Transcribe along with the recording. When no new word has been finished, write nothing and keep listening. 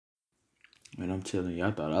Man, I'm telling you,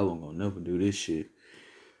 I thought I wasn't gonna never do this shit.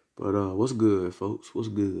 But what's good, folks? What's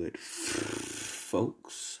good,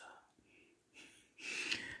 folks?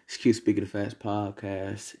 Excuse Speaking of Fast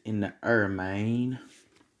podcast in the main.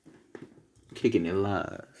 Kicking it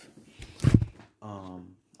live.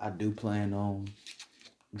 I do plan on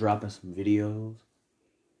dropping some videos.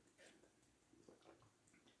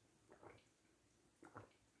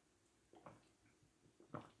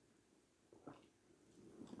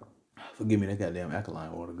 Forgive me, that goddamn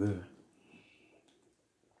alkaline water good.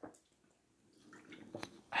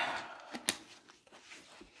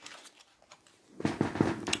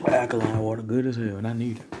 Alkaline water good as hell, and I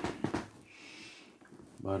need it.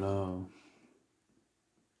 But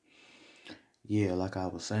yeah, like I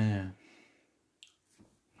was saying,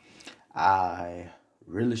 I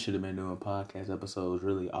really should have been doing podcast episodes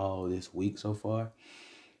really all this week so far.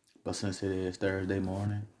 But since it is Thursday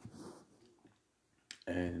morning,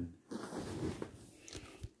 and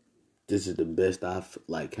this is the best I've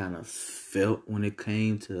kind of felt when it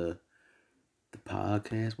came to the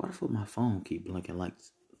podcast. Why the fuck my phone keep blinking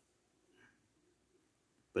lights?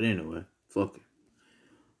 But anyway, fuck it.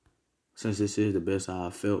 Since this is the best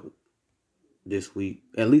I've felt this week,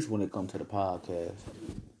 at least when it comes to the podcast,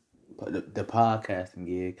 but the podcasting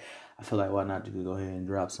gig, I feel like why not just go ahead and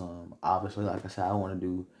drop some. Obviously, like I said, I want to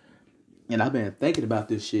do, and I've been thinking about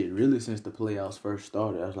this shit really since the playoffs first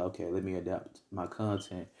started. I was like, okay, let me adapt my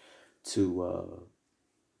content to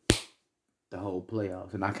the whole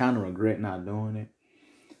playoffs, and I kind of regret not doing it.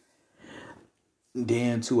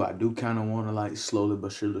 Then too, I do kind of want to slowly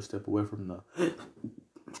but surely step away from the.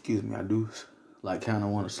 Excuse me, I do kind of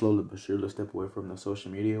want to slowly but surely step away from the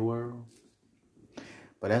social media world.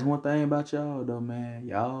 But that's one thing about y'all though, man.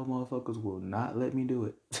 Y'all motherfuckers will not let me do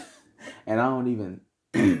it, and I don't even.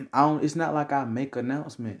 It's not like I make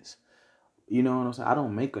announcements. You know what I'm saying? I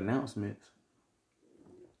don't make announcements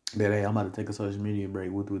that hey, I'm about to take a social media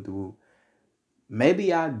break. Woo.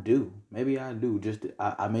 Maybe I do. Just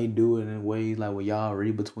I may do it in ways like where y'all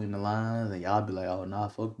read between the lines and y'all be like, oh nah,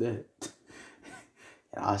 fuck that.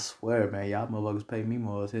 And I swear, man, y'all motherfuckers pay me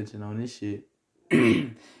more attention on this shit.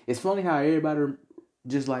 It's funny how everybody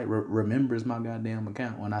just remembers my goddamn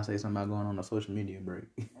account when I say something about going on a social media break.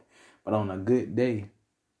 But on a good day,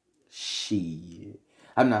 shit.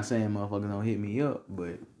 I'm not saying motherfuckers don't hit me up,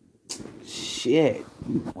 but shit,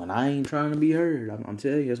 when I ain't trying to be heard, I'm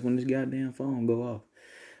telling you, that's when this goddamn phone go off.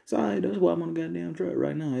 Sorry, that's why I'm on the goddamn truck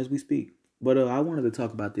right now as we speak. But I wanted to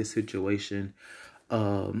talk about this situation.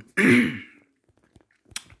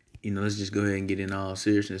 Let's just go ahead and get in all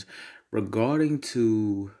seriousness regarding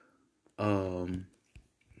to the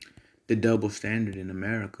double standard in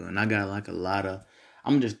America. And I got a lot of.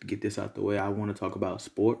 I'm gonna just get this out the way. I want to talk about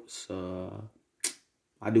sports.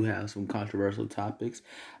 I do have some controversial topics.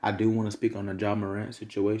 I do want to speak on the Ja Morant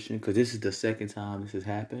situation because this is the second time this has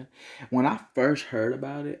happened. When I first heard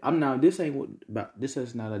about it, this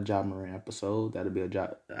is not a Ja Morant episode.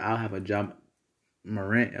 I'll have a Ja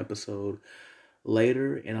Morant episode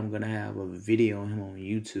later, and I'm gonna have a video on him on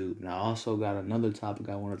YouTube. And I also got another topic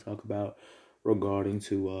I want to talk about regarding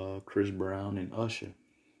to Chris Brown and Usher,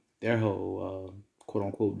 their whole quote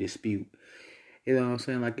unquote dispute. You know what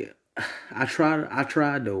I'm saying? I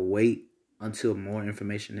tried to wait until more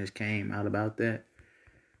information has came out about that.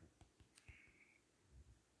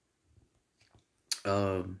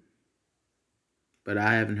 But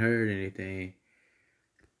I haven't heard anything.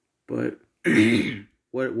 But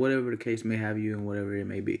whatever the case may have you and whatever it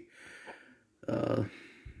may be.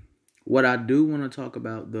 What I do want to talk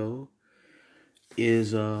about though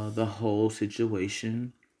is the whole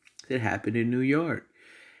situation that happened in New York.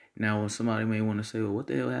 Now, when somebody may want to say, well, what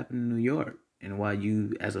the hell happened in New York? And why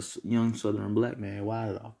you, as a young Southern black man, why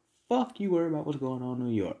the fuck you worry about what's going on in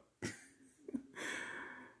New York?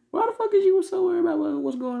 Why the fuck is you so worried about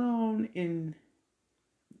what's going on in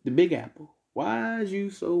the Big Apple? Why is you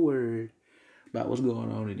so worried about what's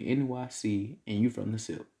going on in the NYC and you from the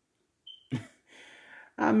South?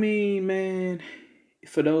 I mean, man,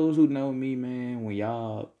 for those who know me, man, when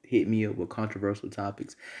y'all hit me up with controversial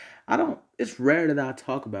topics, it's rare that I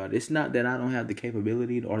talk about it. It's not that I don't have the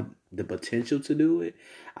capability or the potential to do it.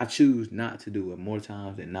 I choose not to do it more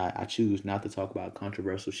times than not. I choose not to talk about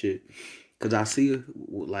controversial shit because I see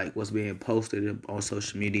what's being posted on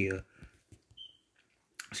social media.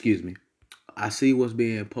 Excuse me. I see what's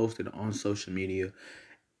being posted on social media,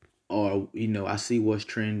 or I see what's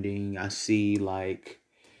trending. I see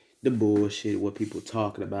the bullshit, what people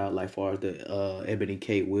talking about, far as the Ebony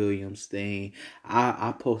Kate Williams thing.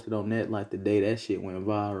 I posted on that the day that shit went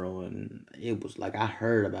viral, and it was I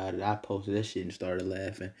heard about it. I posted that shit and started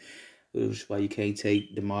laughing. which is why you can't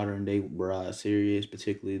take the modern day bride serious,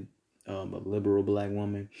 particularly a liberal black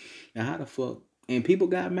woman. And how the fuck? And people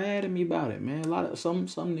got mad at me about it, man. A lot of some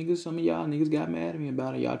niggas, some of y'all niggas got mad at me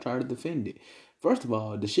about it. Y'all try to defend it. First of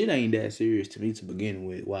all, the shit ain't that serious to me to begin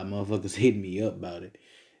with. Why motherfuckers hitting me up about it?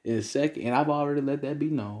 And second, and I've already let that be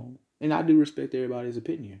known. And I do respect everybody's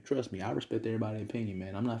opinion. Trust me, I respect everybody's opinion,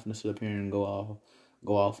 man. I'm not gonna sit up here and go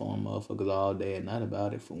off on motherfuckers all day and night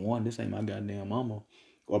about it. For one, this ain't my goddamn mama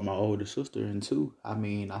or my older sister, and two, I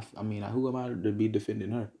mean, who am I to be defending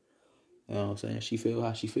her? You know what I'm saying? She feel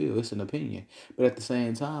how she feel. It's an opinion. But at the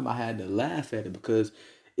same time, I had to laugh at it because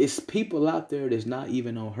it's people out there that's not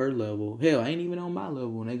even on her level. Hell, ain't even on my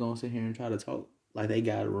level. And they gonna sit here and try to talk like they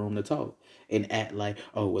got a room to talk. And act like,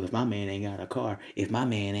 oh, well, if my man ain't got a car, if my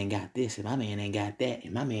man ain't got this, if my man ain't got that,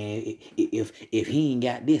 and my man, if he ain't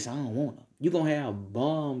got this, I don't want him. You gonna have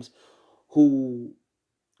bums who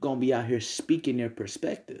gonna be out here speaking their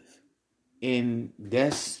perspective. And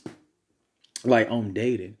that's like on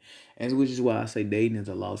dating, and which is why I say dating is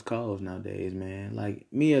a lost cause nowadays, man. Like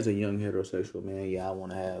me as a young heterosexual man, yeah, I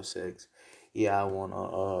want to have sex, yeah, I want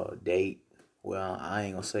to date. Well, I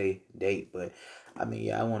ain't gonna say date, but I mean,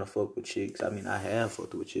 yeah, I want to fuck with chicks. I mean, I have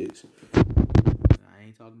fucked with chicks. I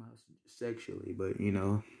ain't talking about sexually, but you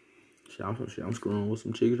know, I'm screwing with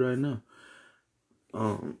some chicks right now.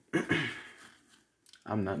 I'm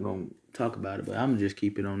not gonna talk about it, but I'm just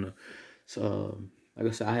keep it on the. So, like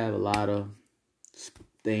I said, I have a lot of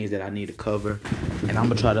things that I need to cover, and I'm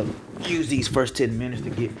gonna try to use these first 10 minutes to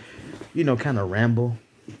get, kind of ramble.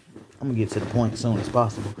 I'm gonna get to the point as soon as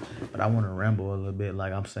possible, but I want to ramble a little bit.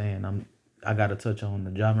 Like I'm saying, I gotta touch on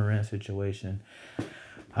the Ja Morant situation.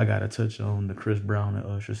 I gotta touch on the Chris Brown and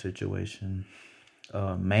Usher situation.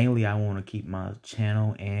 Mainly, I want to keep my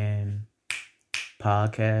channel and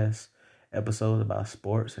podcast episodes about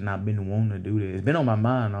sports, and I've been wanting to do this. It's been on my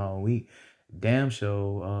mind all week. Damn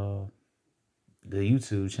show. The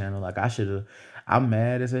YouTube channel, like I'm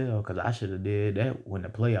mad as hell because I should have did that when the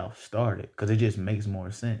playoffs started, because it just makes more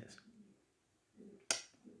sense,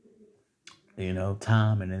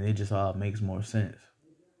 time, and then it just all makes more sense.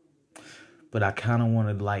 But I kind of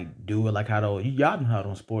want to like do it like how y'all know how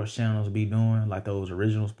those sports channels be doing, like those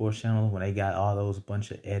original sports channels when they got all those bunch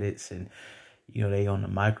of edits and they on the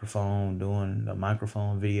microphone doing the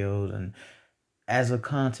microphone videos. And as a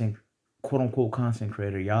quote unquote content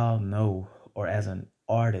creator, y'all know, or as an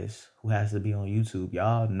artist who has to be on YouTube,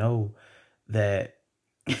 y'all know that,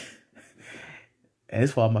 and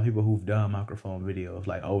it's for all my people who've done microphone videos,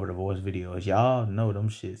 like over the voice videos, y'all know them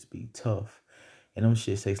shits be tough. And them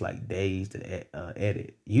shits takes like days to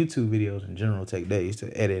edit. YouTube videos in general take days to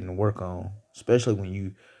edit and work on, especially when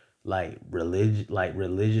you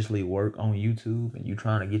religiously work on YouTube and you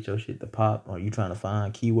trying to get your shit to pop, or you trying to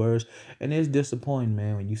find keywords. And it's disappointing,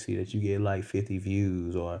 man, when you see that you get like 50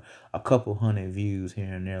 views or a couple hundred views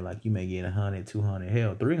here and there. Like you may get 100, 200,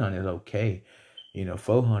 hell, 300 is okay.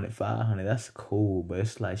 400, 500, that's cool. But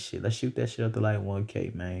it's like, shit, let's shoot that shit up to like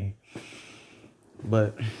 1K, man.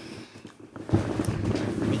 But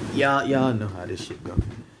y'all know how this shit go.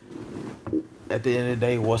 At the end of the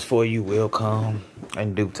day, what's for you will come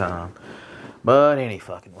in due time. But any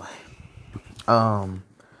fucking way.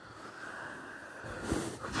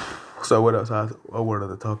 So what else I wanted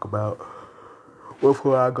to talk about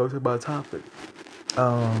before I go to my topic?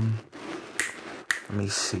 Let me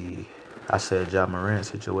see. I said Ja Morant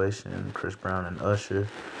situation, Chris Brown and Usher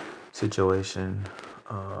situation,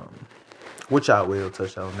 which I will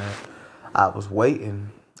touch on that. I was waiting.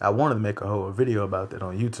 I wanted to make a whole video about that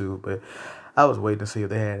on YouTube, but I was waiting to see if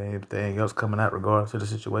they had anything else coming out regarding to the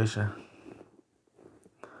situation.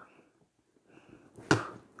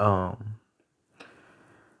 Let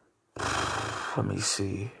me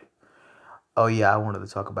see. Oh yeah, I wanted to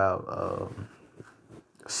talk about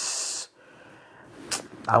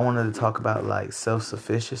like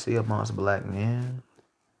self-sufficiency amongst black men.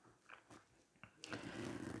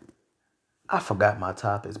 I forgot my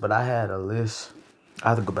topics, but I had a list. I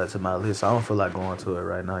have to go back to my list. I don't feel like going to it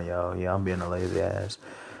right now, y'all. Yeah, I'm being a lazy ass.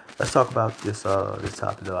 Let's talk about this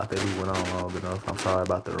topic though. I think we went on long enough. I'm sorry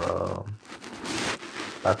about the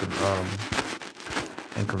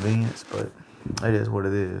inconvenience, but it is what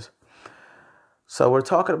it is. So we're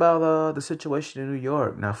talking about the situation in New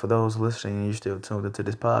York. Now, for those listening and you're still tuned into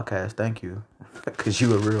this podcast, thank you, because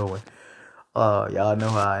you a real one. Y'all know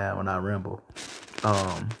how I am when I ramble.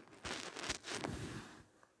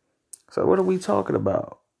 So what are we talking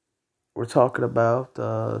about? We're talking about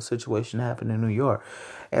the situation happening in New York.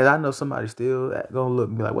 And I know somebody's still gonna look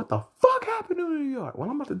and be like, what the fuck happened in New York? Well,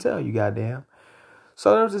 I'm about to tell you, goddamn.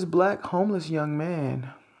 So there was this black homeless young man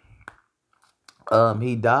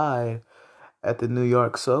He died at the New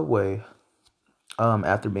York subway.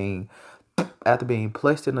 After being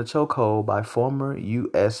placed in a chokehold by former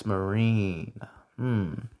U.S. Marine.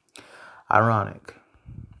 Ironic.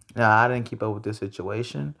 Now, I didn't keep up with this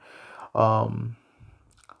situation. Um,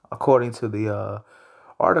 According to the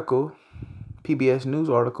article, PBS News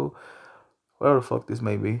article, whatever the fuck this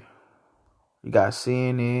may be, you got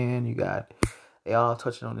CNN, they all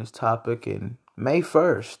touching on this topic. And May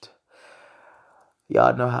 1st,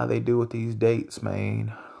 y'all know how they do with these dates,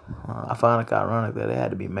 man. I find it ironic that it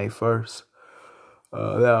had to be May 1st.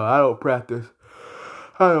 Now, I don't practice.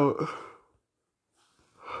 I don't.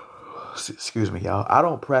 Excuse me, y'all. I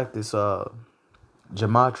don't practice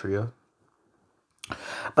gematria,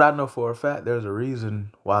 but I know for a fact there's a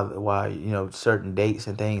reason why certain dates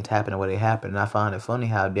and things happen the way they happen. And I find it funny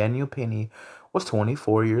how Daniel Penny was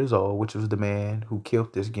 24 years old, which was the man who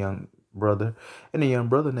killed this young brother, and the young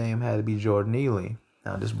brother name had to be Jordan Neely.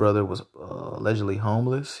 Now, this brother was allegedly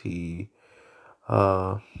homeless. He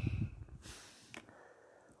was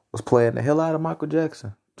playing the hell out of Michael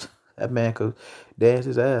Jackson. That man could dance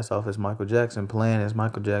his ass off as Michael Jackson, playing as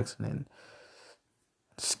Michael Jackson, and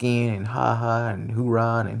skin and ha ha and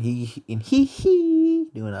hoorah and he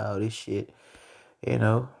doing all this shit, and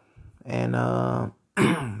I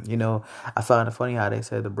find it funny how they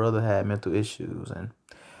said the brother had mental issues. And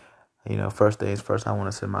first things first, I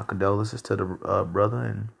want to send my condolences to the brother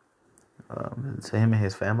and to him and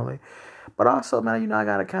his family. But also, man, I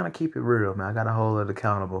gotta kind of keep it real, man. I gotta hold it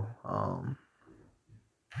accountable.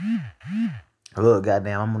 Look,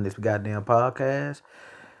 goddamn, I'm on this goddamn podcast.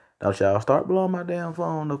 Don't y'all start blowing my damn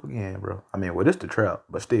phone up again, bro. I mean, well, this the trap,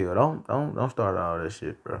 but still, don't start all this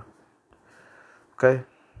shit, bro. Okay,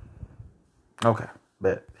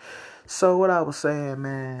 bet. So what I was saying,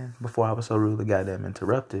 man, before I was so rudely goddamn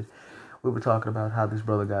interrupted, we were talking about how this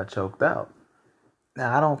brother got choked out.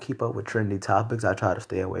 Now, I don't keep up with trendy topics. I try to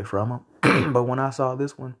stay away from them. But when I saw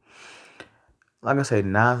this one, like I said,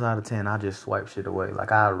 9 out of 10, I just swipe shit away.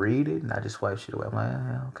 Like, I read it and I just swipe shit away. I'm like,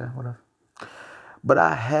 yeah, okay, whatever. But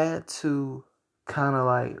I had to kind of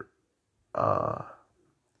like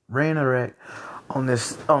reiterate on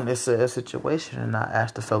this situation, and I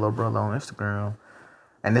asked a fellow brother on Instagram,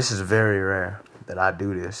 and this is very rare that I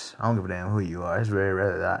do this. I don't give a damn who you are. It's very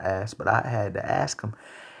rare that I ask, but I had to ask him,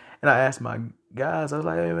 and I asked my guys. I was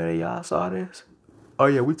like, "Hey man, y'all saw this? Oh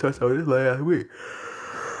yeah, we touched on this last week."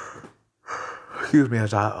 Excuse me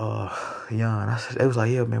as I yawn. I said, it was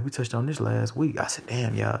like, "Yeah man, we touched on this last week." I said,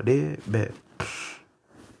 "Damn, y'all did?" Bet.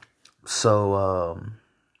 So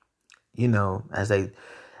as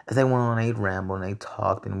they went on, they rambled and they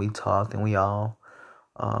talked and we talked and we all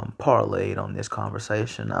parlayed on this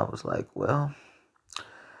conversation. I was like, well,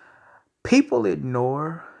 people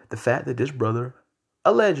ignore the fact that this brother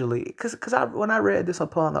allegedly, because when I read this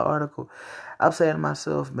upon the article, I'm saying to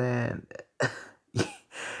myself, man,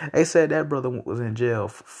 they said that brother was in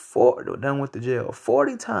jail went to jail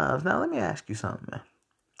 40 times. Now let me ask you something,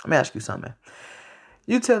 man.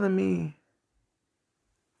 You telling me,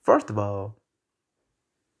 first of all,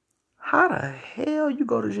 how the hell you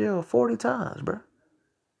go to jail 40 times, bro?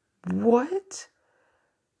 What?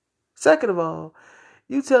 Second of all,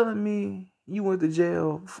 you telling me you went to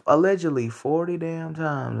jail allegedly 40 damn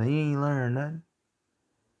times and you ain't learned nothing?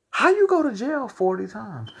 How you go to jail 40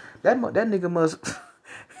 times? That nigga must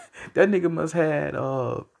that nigga must had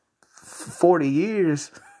 40 years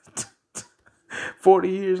 40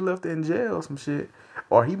 years left in jail, some shit,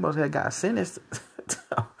 or he must have got sentenced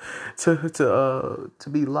to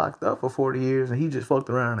be locked up for 40 years and he just fucked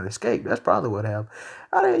around and escaped. That's probably what happened.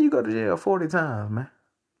 How the hell you go to jail 40 times, man?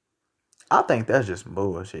 I think that's just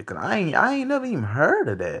bullshit, cause I ain't never even heard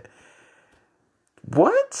of that.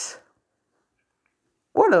 What?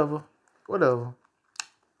 Whatever.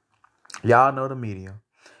 Y'all know the media.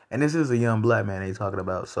 And this is a young black man they talking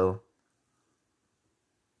about, so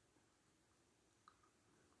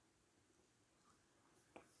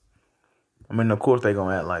I mean, of course they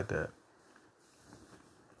gonna act like that.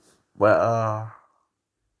 But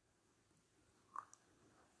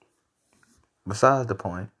besides the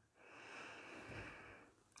point,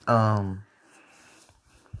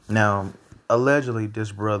 now allegedly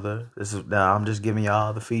this brother, now I'm just giving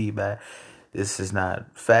y'all the feedback. This is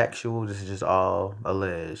not factual. This is just all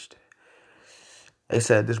alleged. They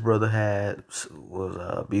said this brother was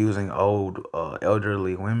abusing old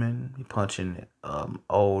elderly women, punching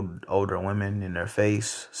older women in their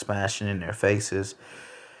face, smashing in their faces,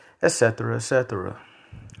 etc., etc.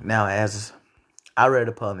 Now, as I read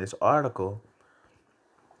upon this article,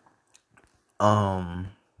 because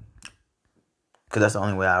that's the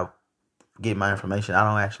only way I get my information. I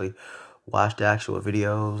don't actually watch the actual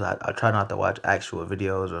videos. I try not to watch actual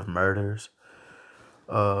videos of murders.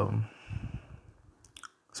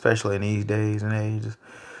 Especially in these days and ages.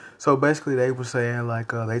 So basically they were saying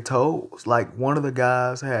like they told like one of the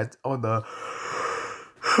guys had on the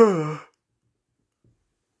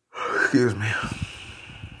excuse me,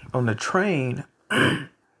 on the train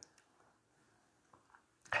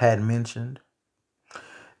had mentioned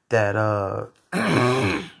that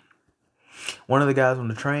one of the guys on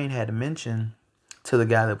the train had mentioned to the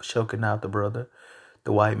guy that was choking out the brother,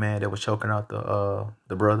 the white man that was choking out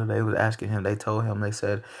the brother. They was asking him. They told him. They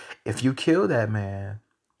said, if you kill that man,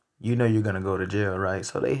 you know you're gonna go to jail, right?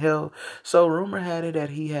 So rumor had it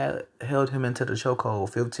that he had held him into the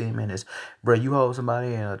chokehold 15 minutes. Bro, you hold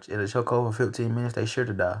somebody in a chokehold for 15 minutes, they sure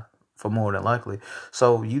to die, for more than likely.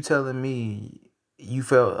 So you telling me you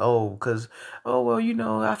felt, well,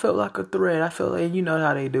 I felt like a threat. I felt like, you know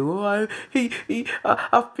how they do. I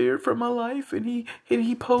feared for my life, and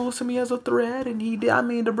he posed to me as a threat, and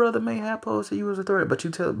the brother may have posed to you as a threat, but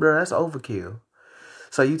bro, that's overkill.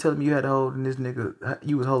 So you telling me you had to hold this nigga,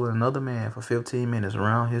 you was holding another man for 15 minutes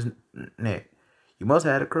around his neck. You must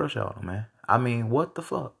have had a crush on him, man. I mean, what the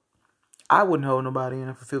fuck? I wouldn't hold nobody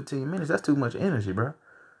in for 15 minutes. That's too much energy, bro.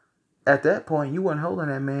 At that point, you wasn't holding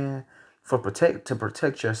that man to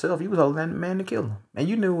protect yourself. You was holding that man to kill him. And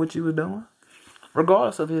you knew what you was doing.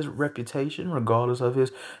 Regardless of his reputation, regardless of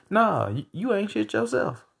his... Nah, you ain't shit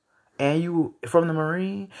yourself. And you, from the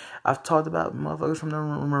Marine, I've talked about motherfuckers from the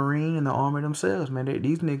Marine and the Army themselves, man.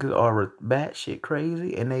 These niggas are batshit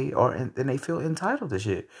crazy, and they feel entitled to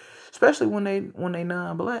shit, especially when they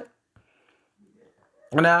non-black.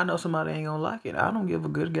 Now I know somebody ain't gonna like it. I don't give a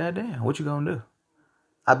good goddamn. What you gonna do?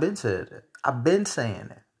 I've been saying that. I've been saying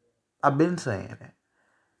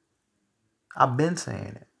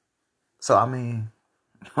it. So I mean,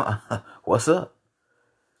 what's up?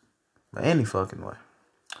 But any fucking way.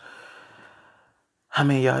 I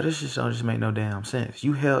mean, y'all, this just don't make no damn sense.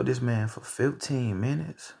 You held this man for 15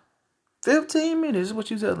 minutes. 15 minutes is what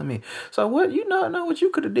you telling me. So what, you know what you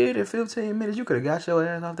could have did in 15 minutes? You could have got your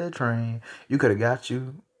ass off that train. You could have got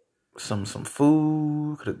you some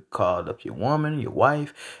food. Could have called up your woman, your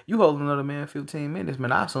wife. You holding another man 15 minutes,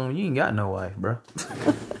 man. I assume you ain't got no wife, bro.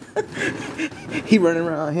 He running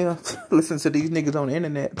around here listening to these niggas on the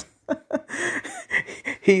internet.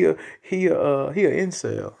 he a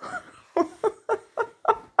incel.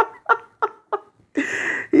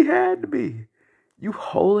 He had to be. You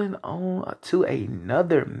holding on to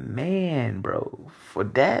another man, bro, for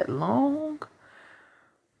that long?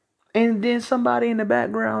 And then somebody in the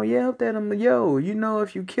background yelled at him, yo,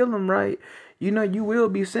 if you kill him right, you will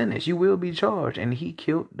be sentenced. You will be charged. And he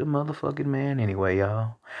killed the motherfucking man anyway,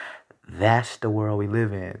 y'all. That's the world we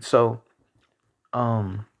live in. So,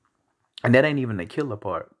 and that ain't even the killer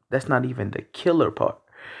part. That's not even the killer part.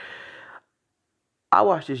 I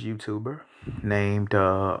watched this YouTuber named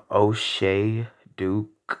O'Shea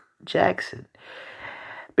Duke Jackson.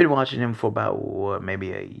 Been watching him for about,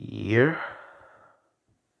 maybe a year?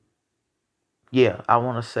 Yeah, I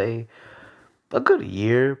want to say a good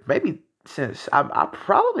year. Maybe since, I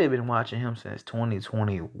probably been watching him since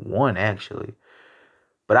 2021, actually.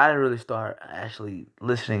 But I didn't really start actually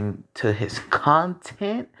listening to his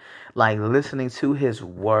content, like listening to his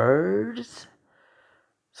words,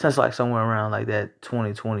 since like somewhere around like that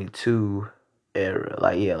 2022 era,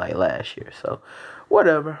 like last year. So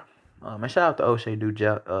whatever. And shout out to O'Shea Duke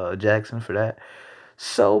Jackson for that.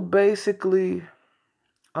 So basically,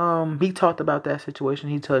 he talked about that situation.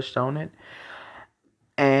 He touched on it,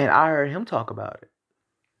 and I heard him talk about it,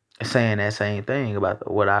 saying that same thing about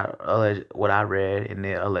what I read in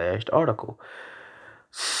the alleged article.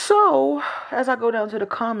 So, as I go down to the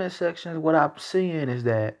comment sections, what I'm seeing is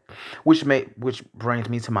that, which brings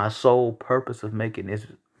me to my sole purpose of making this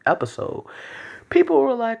episode. People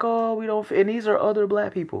were like, oh, we don't, and these are other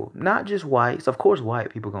black people, not just whites. Of course, white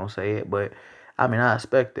people gonna say it, but I mean, I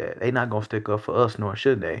expect that. They not gonna stick up for us, nor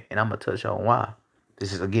should they. And I'm gonna touch on why.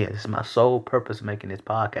 This is my sole purpose of making this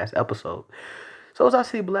podcast episode. So as I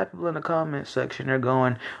see black people in the comment section, they're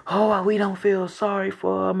going, oh, we don't feel sorry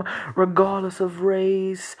for him, regardless of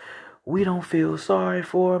race. We don't feel sorry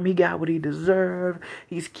for him. He got what he deserved.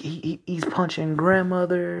 He's punching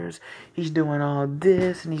grandmothers. He's doing all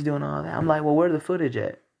this and he's doing all that. I'm like, well, where's the footage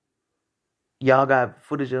at? Y'all got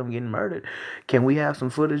footage of him getting murdered. Can we have some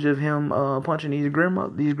footage of him punching these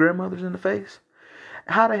grandmothers in the face?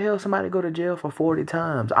 How the hell somebody go to jail for 40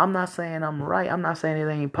 times? I'm not saying I'm right. I'm not saying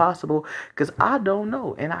it ain't possible, because I don't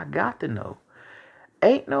know, and I got to know.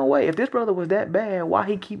 Ain't no way. If this brother was that bad, why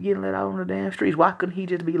he keep getting let out on the damn streets? Why couldn't he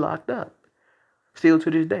just be locked up? Still to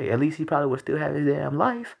this day. At least he probably would still have his damn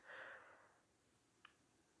life.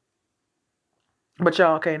 But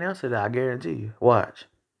y'all can't answer that. I guarantee you. Watch.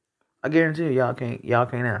 I guarantee you, y'all can't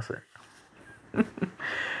answer.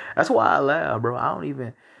 That's why I laugh, bro. I don't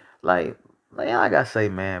even like I gotta say,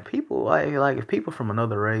 man. People like if people from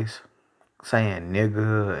another race saying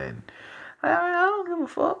nigga and I don't give a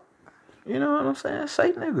fuck. You know what I'm saying?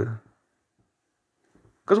 Say nigga.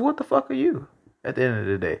 Cause what the fuck are you? At the end of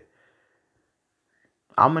the day,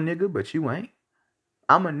 I'm a nigga, but you ain't.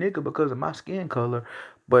 I'm a nigga because of my skin color,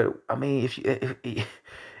 but I mean,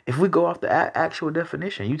 if we go off the actual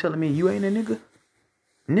definition, you telling me you ain't a nigga?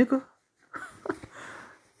 Nigga?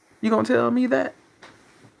 You gonna tell me that?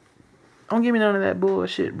 Don't give me none of that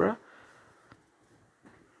bullshit, bro.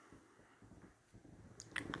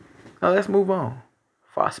 Now let's move on.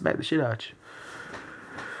 Before I smack the shit out you.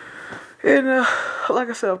 And like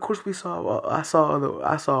I said, of course I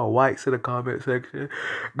saw whites in the comment section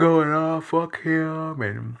going, oh fuck him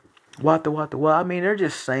and what the. Well, I mean, they're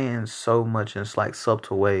just saying so much in like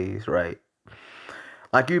subtle ways, right?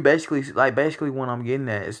 Like basically what I'm getting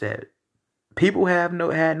at is that people had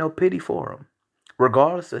no pity for him,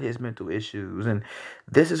 regardless of his mental issues, and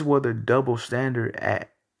this is where the double standard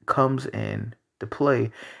comes in to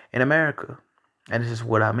play in America. And this is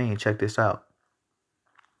what I mean. Check this out.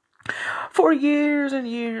 For years and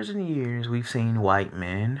years and years, we've seen white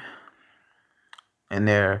men in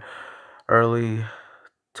their early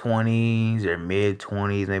 20s, their mid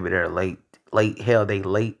 20s, maybe their late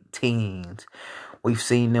teens. We've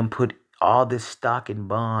seen them put all this stock and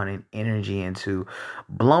bond and energy into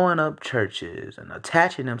blowing up churches and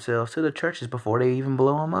attaching themselves to the churches before they even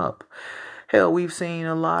blow them up. Hell, we've seen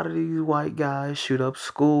a lot of these white guys shoot up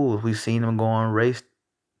schools. We've seen them go on race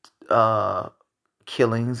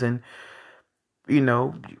killings, and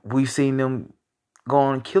we've seen them go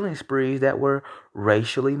on killing sprees that were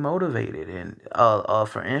racially motivated. And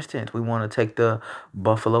for instance, we want to take the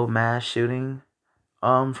Buffalo mass shooting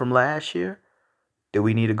from last year. Do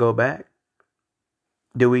we need to go back?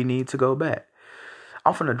 I'm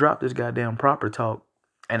finna drop this goddamn proper talk,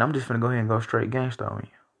 and I'm just finna go ahead and go straight gangsta on you.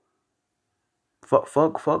 Fuck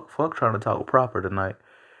trying to talk proper tonight.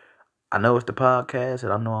 I know it's the podcast,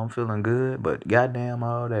 and I know I'm feeling good, but goddamn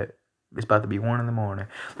all that. It's about to be 1 a.m.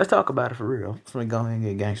 Let's talk about it for real. I'm finna go ahead and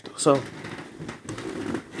get gangsta. So,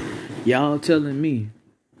 y'all telling me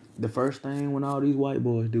the first thing when all these white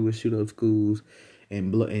boys do is shoot up schools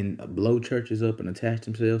and blow churches up and attach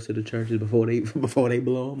themselves to the churches before they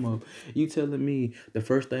blow them up. You telling me the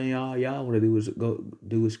first thing y'all want to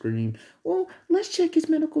do is scream, well, let's check his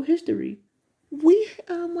medical history.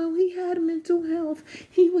 When he had mental health,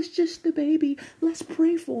 he was just a baby. Let's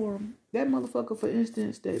pray for him. That motherfucker, for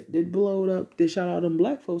instance, that blowed up, that shot all them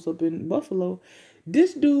black folks up in Buffalo.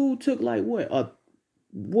 This dude took like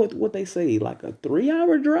what they say, like a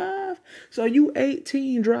 3-hour drive. So you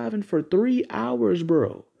 18 driving for 3 hours,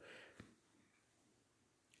 bro.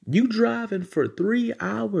 You driving for 3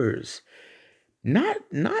 hours, not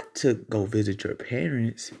to go visit your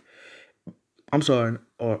parents. I'm sorry,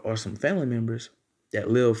 or some family members that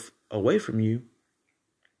live away from you.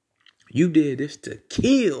 You did this to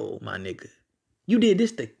kill, my nigga. You did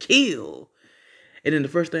this to kill. And then the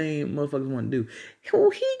first thing motherfuckers want to do, oh,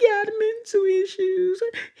 he got mental issues.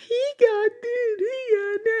 He got this, he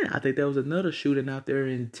got that. I think there was another shooting out there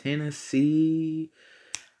in Tennessee,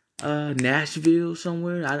 Nashville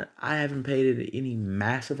somewhere. I haven't paid it any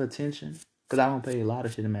massive attention, because I don't pay a lot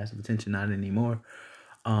of shit in massive attention, not anymore.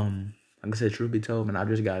 Like I said, truth be told, man, I've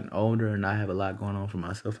just gotten older and I have a lot going on for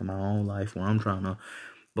myself in my own life where I'm trying to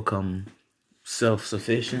become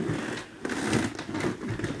self-sufficient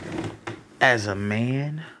as a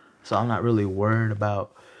man. So I'm not really worried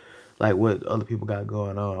about like what other people got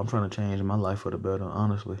going on. I'm trying to change my life for the better,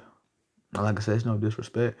 honestly. Like I said, it's no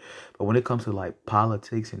disrespect, but when it comes to like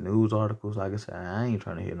politics and news articles, like I said, I ain't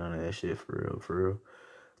trying to hear none of that shit for real.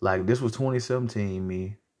 Like, this was 2017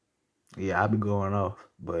 me. Yeah, I be going off,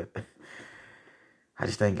 but I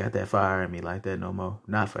just ain't got that fire in me like that no more.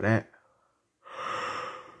 Not for that.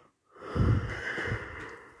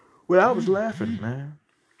 Well, I was laughing, man.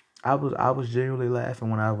 I was genuinely laughing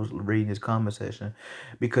when I was reading his comment section,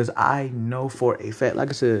 because I know for a fact, like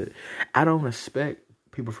I said, I don't expect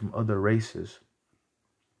people from other races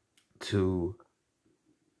to,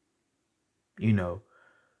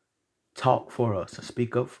 talk for us and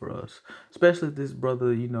speak up for us. Especially if this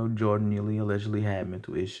brother, Jordan Neely, allegedly had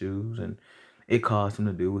mental issues and it caused him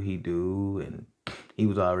to do what he do, and he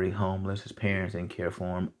was already homeless. His parents didn't care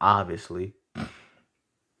for him, obviously.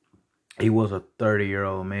 He was a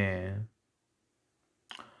 30-year-old man.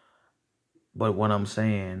 But what I'm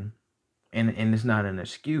saying, and it's not an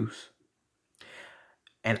excuse.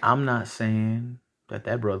 And I'm not saying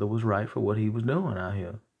that brother was right for what he was doing out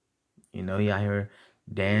here. You know, he out here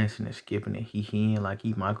dancing and skipping and he like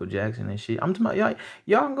he Michael Jackson and shit. I'm talking about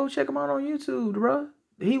y'all can go check him out on YouTube, bro.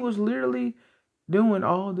 He was literally doing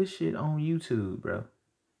all this shit on YouTube, bro.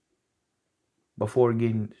 Before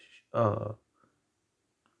getting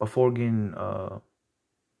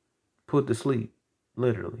put to sleep,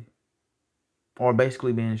 literally. Or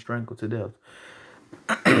basically being strangled to death.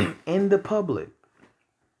 In the public.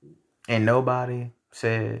 And nobody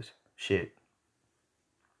says shit.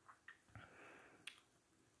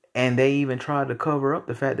 And they even tried to cover up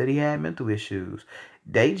the fact that he had mental issues.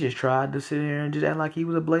 They just tried to sit here and just act like he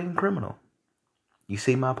was a blatant criminal. You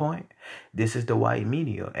see my point? This is the white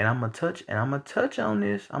media. And I'm going to touch on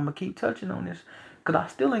this. I'm going to keep touching on this. Because I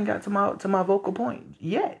still ain't got to my vocal point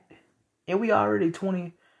yet. And we already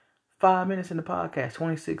 25 minutes in the podcast,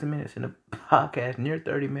 26 minutes in the podcast, near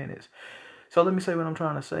 30 minutes. So let me say what I'm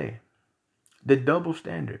trying to say. The double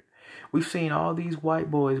standard. We've seen all these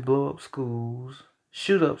white boys blow up schools,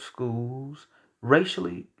 shoot up schools,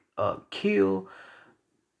 racially kill,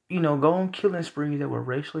 go on killing sprees that were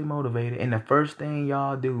racially motivated. And the first thing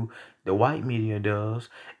y'all do, the white media does,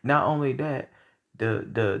 not only that,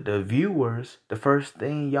 the viewers, the first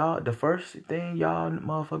thing y'all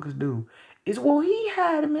motherfuckers do is, well, he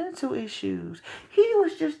had mental issues. He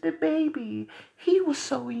was just a baby. He was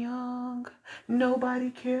so young. Nobody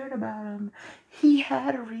cared about him. He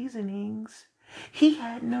had reasonings. He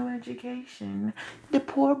had no education. The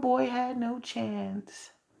poor boy had no chance.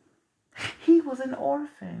 He was an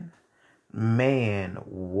orphan. Man,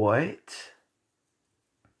 what?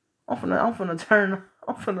 I'm finna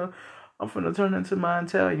turn into my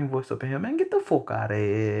Italian voice up in here, man. Get the fuck out of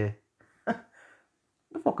here.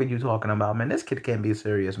 The fuck are you talking about, man? This kid can't be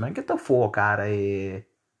serious, man. Get the fuck out of here.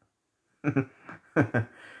 Get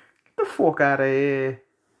the fuck out of here.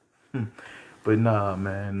 But nah,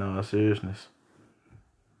 man. No, seriousness.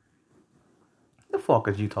 The fuck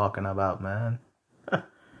is you talking about, man? The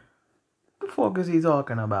fuck is he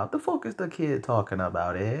talking about? The fuck is the kid talking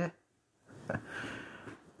about, eh?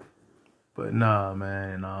 But nah,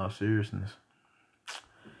 man. In all seriousness.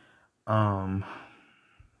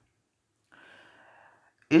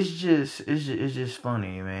 It's just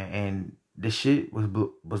funny, man. And the shit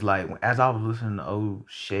was like, as I was listening to old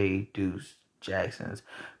Shay Deuce Jackson's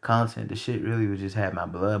content, the shit really was just had my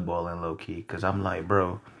blood boiling low key. Cause I'm like,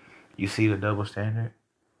 bro, you see the double standard?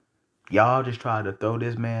 Y'all just tried to throw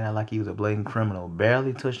this man out like he was a blatant criminal.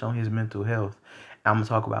 Barely touched on his mental health. I'm gonna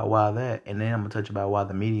talk about why that, and then I'm gonna touch about why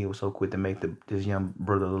the media was so quick to make this young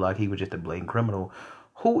brother look like he was just a blatant criminal,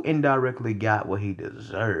 who indirectly got what he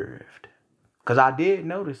deserved. Cause I did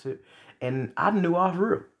notice it, and I knew off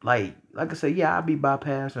rip. Like I said, yeah, I be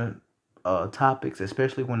bypassing topics,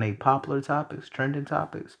 especially when they popular topics, trending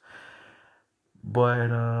topics.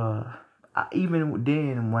 But even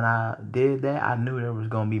then, when I did that, I knew there was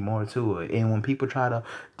gonna be more to it. And when people try to,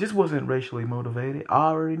 this wasn't racially motivated.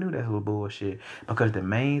 I already knew that was bullshit. Because the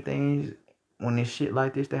main things when this shit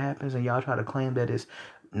like this that happens, and y'all try to claim that it's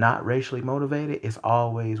not racially motivated, it's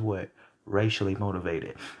always what? Racially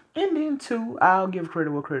motivated. And then too, I'll give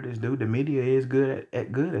credit where credit is due. The media is good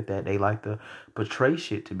at that. They like to portray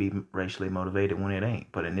shit to be racially motivated when it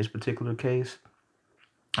ain't. But in this particular case,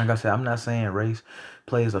 like I said, I'm not saying race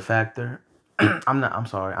plays a factor. I'm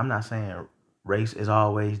not saying race is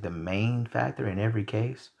always the main factor in every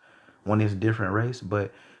case when it's different race,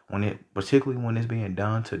 but particularly when it's being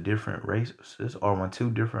done to different races, or when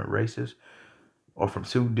two different races, or from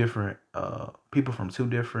two different people from two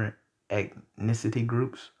different ethnicity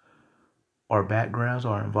groups or backgrounds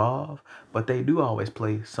are involved, but they do always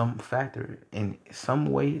play some factor in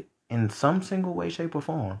some way, in some single way, shape, or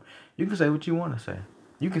form. You can say what you want to say.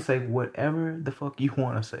 You can say whatever the fuck you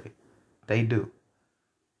want to say. They do.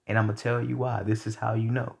 And I'm going to tell you why. This is how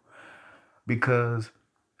you know. Because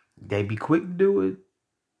they be quick to do it,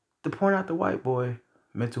 to point out the white boy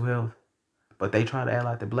mental health, but they try to act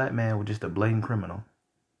like the black man was just a blatant criminal.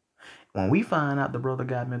 When we find out the brother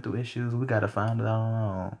got mental issues, we got to find it out on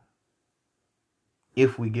our own.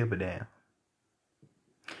 If we give a damn.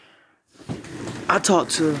 I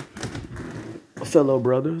talked to fellow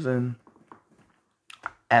brothers and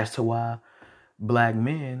as to why black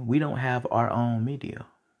men, we don't have our own media.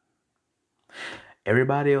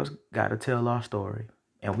 Everybody else got to tell our story,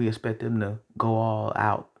 and we expect them to go all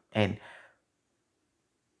out and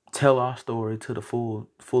tell our story to the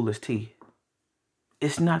fullest T.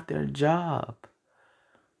 It's not their job.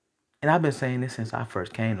 And I've been saying this since I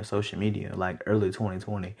first came to social media, like early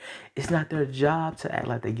 2020. It's not their job to act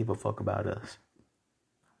like they give a fuck about us.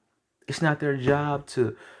 It's not their job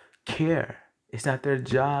to care. It's not their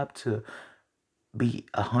job to be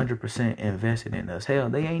 100% invested in us. Hell,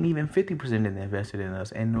 they ain't even 50% invested in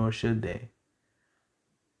us, and nor should they.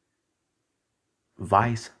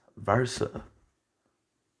 Vice versa.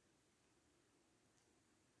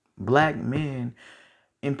 Black men,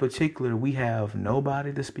 in particular, we have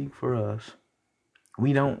nobody to speak for us.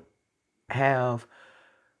 We don't have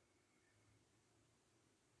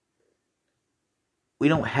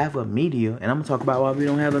a media, and I'm gonna talk about why we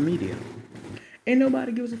don't have a media. Ain't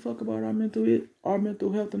nobody gives a fuck about our mental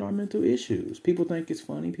health and our mental issues. People think it's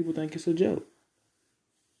funny. People think it's a joke.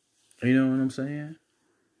 You know what I'm saying?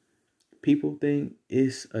 People think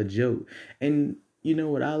it's a joke. And you know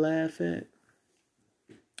what I laugh at?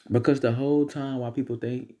 Because the whole time while people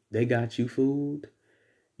think they got you fooled,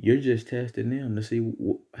 you're just testing them to see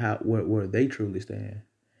where they truly stand.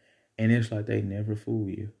 And it's like they never fool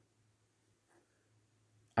you.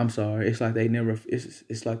 I'm sorry. It's like they never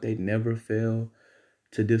fail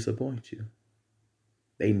to disappoint you.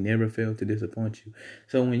 They never fail to disappoint you.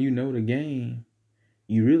 So when you know the game,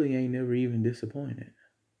 you really ain't never even disappointed.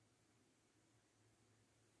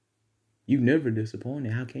 You never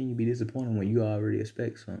disappointed. How can you be disappointed when you already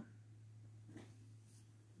expect something?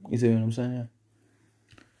 You see what I'm saying?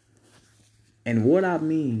 And what I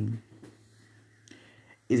mean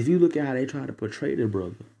is if you look at how they try to portray the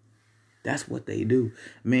brother, that's what they do.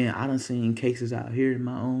 Man, I done seen cases out here in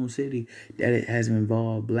my own city that it has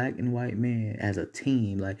involved black and white men as a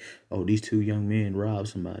team. Like, oh, these two young men robbed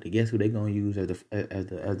somebody. Guess who they gonna use as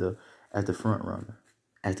the front runner,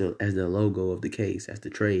 as the logo of the case, as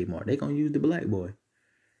the trademark? They gonna use the black boy,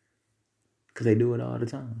 cause they do it all the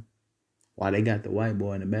time. While they got the white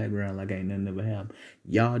boy in the background like ain't nothing ever happened.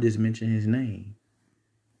 Y'all just mention his name.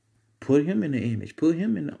 Put him in the image. Put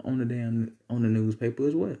him on the newspaper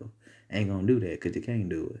as well. Ain't gonna do that because you can't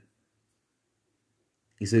do it.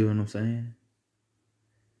 You see what I'm saying?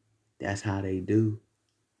 That's how they do.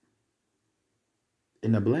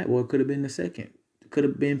 And the black boy could have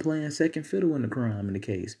been playing second fiddle in the crime in the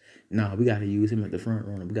case. No, we gotta use him as the front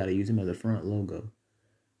runner. We gotta use him as the front logo.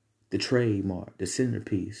 The trademark, the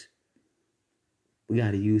centerpiece. We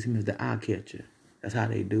gotta use him as the eye catcher. That's how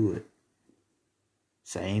they do it.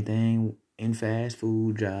 Same thing in fast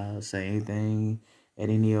food jobs. Same thing at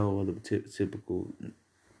any other typical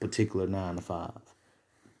particular 9 to 5.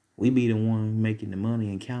 We be the one making the money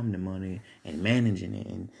and counting the money and managing it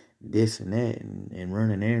and this and that and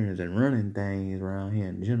running errands and running things around here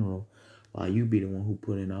in general, while you be the one who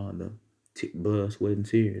put in all the blood, sweat, and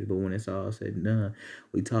tears. But when it's all said and done,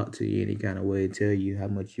 we talk to you any kind of way, tell you how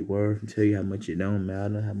much you're worth, and tell you how much you don't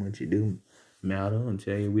matter, how much you do matter, and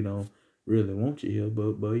tell you we don't really want you here,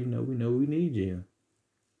 but we know we need you.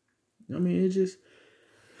 I mean,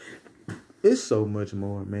 it's so much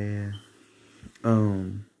more, man.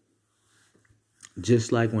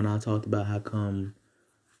 Just like when I talked about how come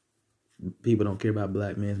people don't care about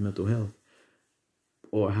black men's mental health,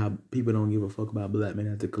 or how people don't give a fuck about black men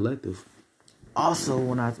as a collective. Also,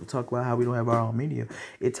 when I talk about how we don't have our own media,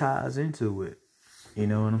 it ties into it. You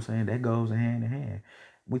know what I'm saying? That goes hand in hand.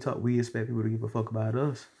 We expect people to give a fuck about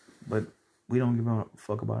us, but we don't give a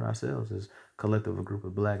fuck about ourselves as collective, a group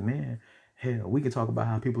of black men. Hell, we can talk about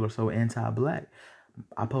how people are so anti-black.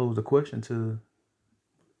 I posed a question to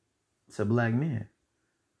black men.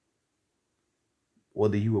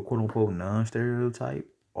 Whether you a quote-unquote non-stereotype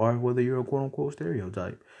or whether you're a quote-unquote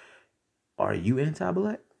stereotype. Are you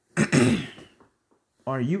anti-black?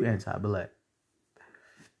 Are you anti-black?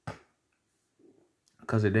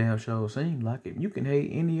 Because the damn show seems like it. You can hate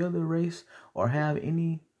any other race or have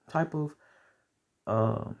any type of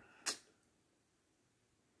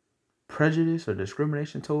prejudice or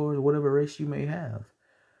discrimination towards whatever race you may have.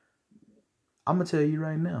 I'm going to tell you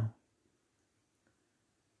right now.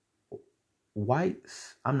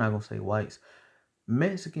 Whites, I'm not going to say whites,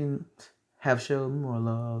 Mexicans have showed me more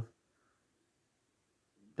love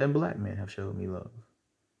than black men have showed me love.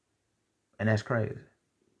 And that's crazy.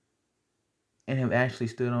 And have actually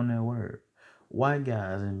stood on their word. White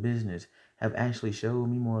guys in business have actually showed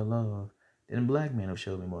me more love than black men have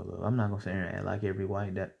showed me more love. I'm not gonna say and act like every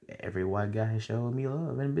white guy has showed me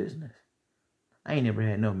love in business. I ain't never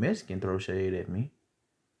had no Mexican throw shade at me.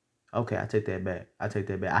 Okay, I take that back. I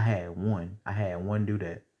had one do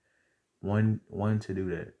that. One to do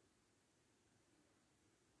that.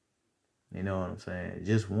 You know what I'm saying?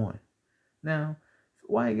 Just one. Now,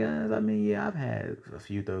 white guys, I mean, yeah, I've had a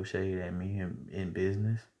few throw shade at me in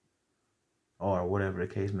business, or whatever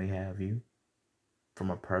the case may have you, from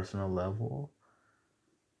a personal level.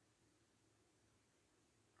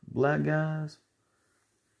 Black guys,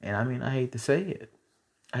 and I mean, I hate to say it.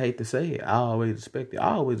 I always expect it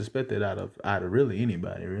out of really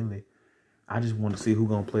anybody, really. I just want to see who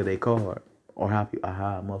gonna play their card or how a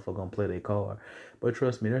motherfucker gonna play their card. But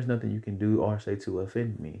trust me, there's nothing you can do or say to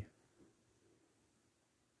offend me.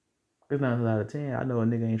 It's 9 out of 10. I know a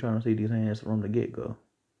nigga ain't trying to see these hands from the get go.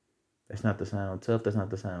 That's not to sound tough. That's not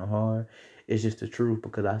to sound hard. It's just the truth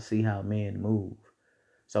because I see how men move.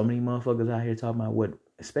 So many motherfuckers out here talking about what,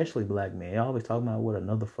 especially black men, they always talking about what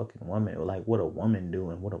another fucking woman, or like what a woman do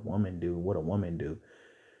and what a woman do, what a woman do.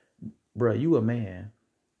 Bruh, you a man.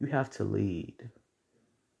 You have to lead.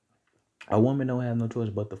 A woman don't have no choice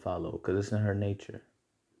but to follow because it's in her nature.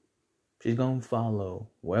 She's going to follow.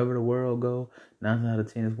 Wherever the world go, 9 out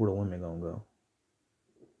of 10 is where the woman going to go.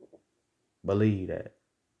 Believe that.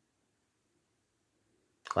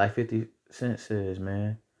 Like 50 Cent says,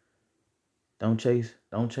 man, don't chase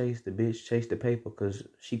the bitch, chase the paper because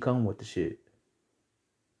she come with the shit.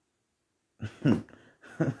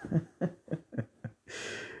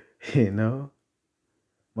 You know?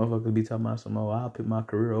 Motherfuckers be talking about some, oh, I'll pick my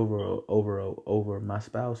career over my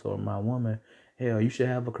spouse or my woman. Hell, you should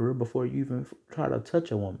have a career before you even try to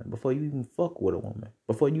touch a woman, before you even fuck with a woman,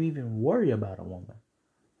 before you even worry about a woman.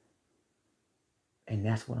 And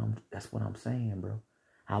that's what I'm saying, bro.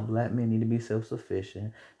 How black men need to be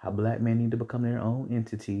self-sufficient. How black men need to become their own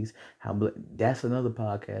entities. That's another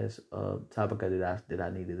podcast topic that I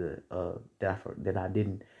needed to that I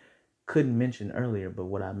couldn't mention earlier, but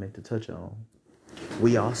what I meant to touch on.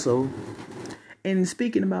 We also, and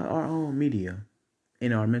speaking about our own media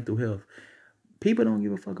and our mental health, people don't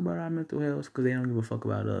give a fuck about our mental health because they don't give a fuck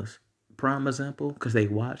about us. Prime example, because they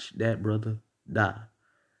watched that brother die.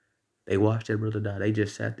 They watched that brother die. They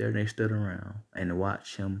just sat there and they stood around and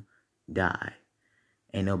watched him die.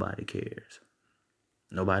 And nobody cares.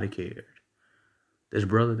 Nobody cared. This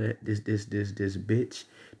brother this bitch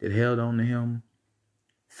that held on to him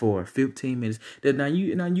for 15 minutes. Now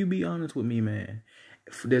you be honest with me, man.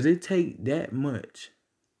 Does it take that much?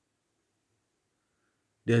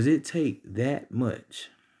 Does it take that much?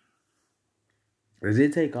 Does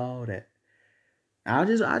it take all that? I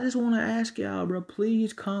just want to ask y'all, bro.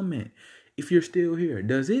 Please comment if you're still here.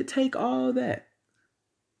 Does it take all that?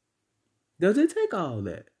 Does it take all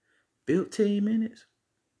that? 15 minutes?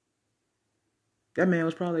 That man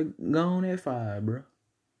was probably gone at 5, bro.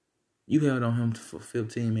 You held on him for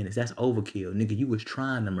 15 minutes. That's overkill, nigga. You was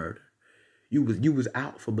trying to murder. You was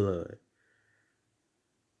out for blood.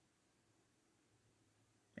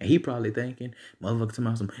 And he probably thinking, motherfucker, to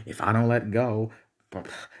myself, if I don't let go,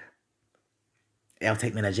 they'll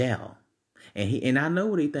take me to jail. And I know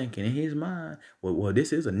what he thinking in his mind. Well,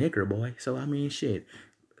 this is a nigger, boy. So I mean, shit.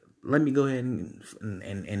 Let me go ahead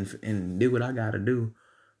and do what I gotta do.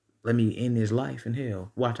 Let me end his life in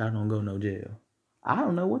hell. Watch, I don't go no jail. I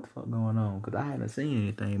don't know what the fuck going on because I haven't seen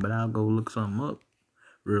anything, but I'll go look something up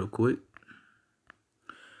real quick.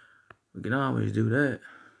 We can always do that.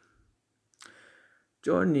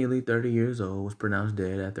 Jordan Neely, 30 years old, was pronounced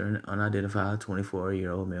dead after an unidentified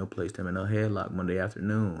 24-year-old male placed him in a headlock Monday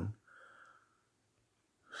afternoon.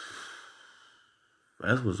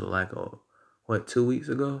 That was like, 2 weeks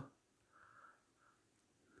ago?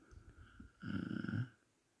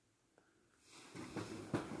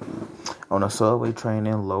 On a subway train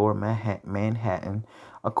in lower Manhattan.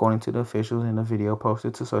 According to the officials in the video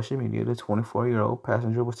posted to social media, the 24-year-old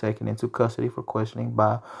passenger was taken into custody for questioning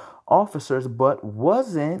by officers but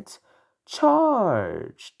wasn't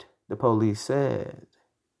charged, the police said.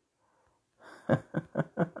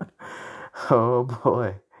 Oh,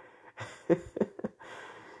 boy.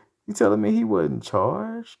 You telling me he wasn't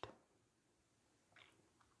charged?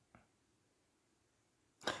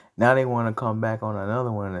 Now they want to come back on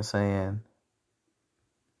another one and saying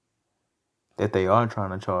that they are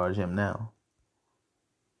trying to charge him now.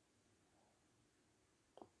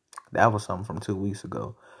 That was something from 2 weeks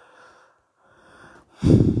ago.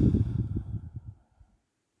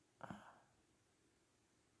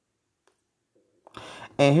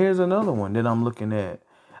 And here's another one that I'm looking at.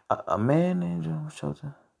 A man named John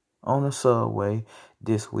Shelton on the subway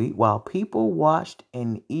this week while people watched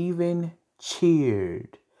and even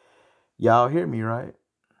cheered. Y'all hear me, right?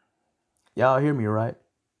 Y'all hear me, right?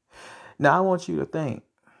 Now, I want you to think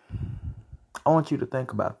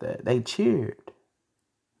about that. They cheered.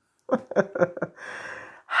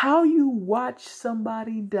 How you watch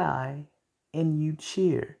somebody die and you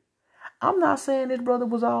cheer? I'm not saying this brother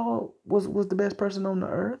was the best person on the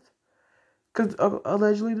earth, because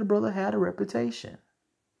allegedly the brother had a reputation,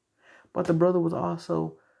 but the brother was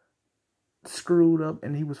also screwed up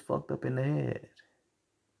and he was fucked up in the head.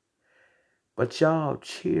 But y'all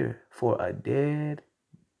cheer for a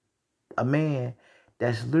man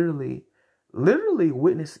that's literally Literally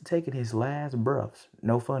taking his last breaths.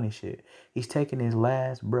 No funny shit. He's taking his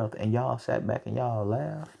last breath, and y'all sat back and y'all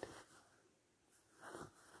laughed.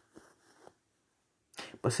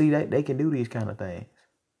 But see, they can do these kind of things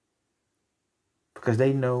because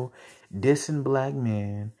they know dissing black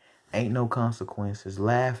men ain't no consequences.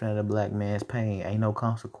 Laughing at a black man's pain ain't no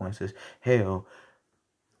consequences. Hell,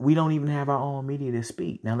 we don't even have our own media to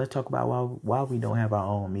speak. Now let's talk about why we don't have our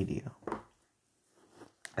own media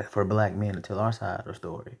for black men to tell our side of the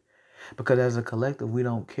story. Because as a collective, we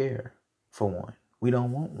don't care for one. We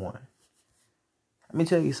don't want one. Let me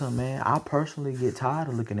tell you something, man. I personally get tired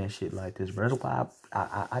of looking at shit like this, bro. That's why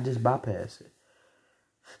I just bypass it.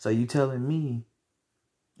 So you telling me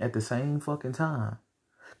at the same fucking time,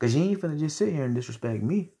 because you ain't finna just sit here and disrespect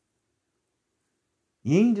me.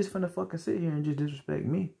 You ain't just finna fucking sit here and just disrespect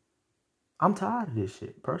me. I'm tired of this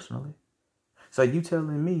shit, personally. So you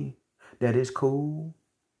telling me that it's cool?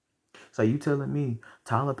 So you telling me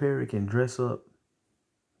Tyler Perry can dress up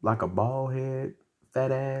like a bald head,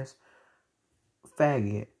 fat ass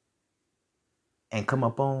faggot and come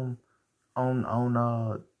up on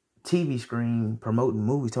TV screen promoting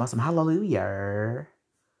movies, talking some hallelujah.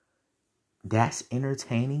 That's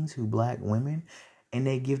entertaining to black women, and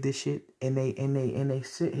they give this shit, and they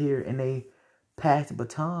sit here and they pass the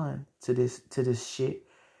baton to this shit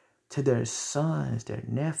to their sons, their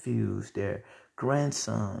nephews, their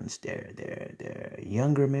grandsons, their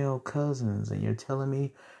younger male cousins, and you're telling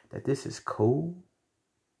me that this is cool?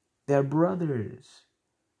 They're brothers.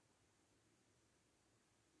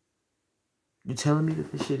 You're telling me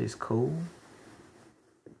that this shit is cool?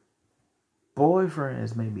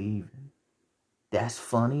 Boyfriends, maybe even. That's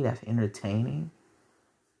funny. That's entertaining.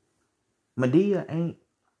 Madea ain't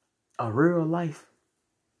a real life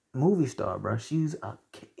movie star, bro. She is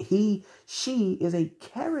a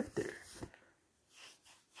character.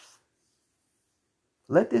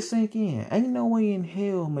 Let this sink in. Ain't no way in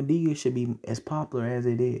hell Madea should be as popular as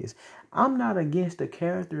it is. I'm not against the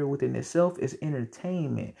character within itself. It's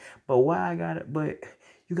entertainment. But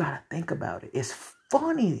you gotta think about it. It's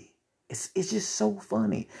funny. It's just so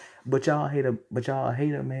funny. But y'all hate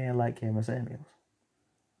a man like Kevin Samuels.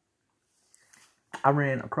 I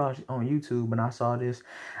ran across on YouTube and I saw this.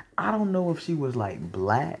 I don't know if she was like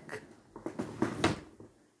black,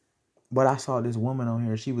 but I saw this woman on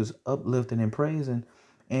here. She was uplifting and praising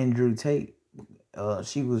Andrew Tate.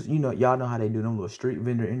 She was, y'all know how they do them little street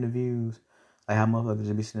vendor interviews. Like how motherfuckers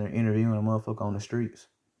just be sitting there interviewing a motherfucker on the streets.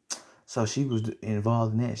 So she was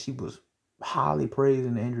involved in that. She was highly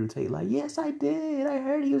praising Andrew Tate. Like, yes, I did. I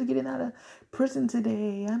heard he was getting out of prison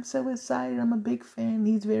today. I'm so excited. I'm a big fan.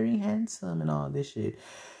 He's very handsome and all this shit.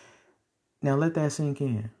 Now let that sink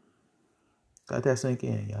in. Let that sink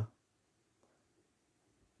in, y'all.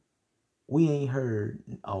 We ain't heard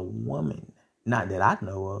a woman, not that I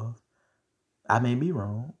know of. I may be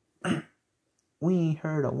wrong. We ain't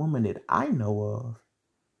heard a woman that I know of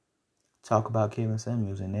talk about Kevin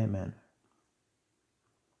Samuels in that manner.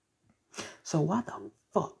 So why the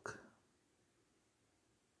fuck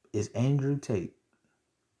is Andrew Tate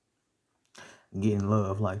getting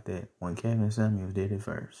love like that when Kevin Samuels did it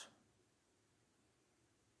first?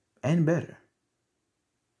 And better.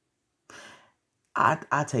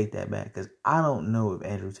 I take that back because I don't know if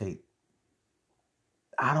Andrew Tate.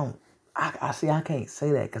 I can't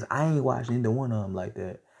say that because I ain't watched either one of them like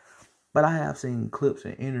that. But I have seen clips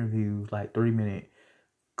and interviews, like 3-minute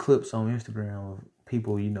clips on Instagram of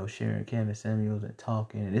people, sharing Kevin Samuels and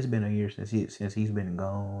talking. And it's been a year since he's been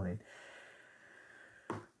gone,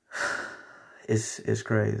 and it's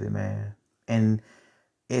crazy, man. And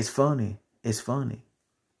it's funny. It's funny.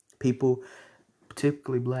 People,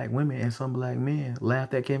 typically black women and some black men,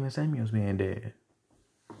 laughed at Kevin Samuels being dead.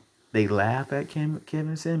 They laughed at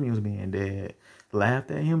Kevin Samuels being dead. Laughed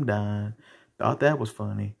at him dying. Thought that was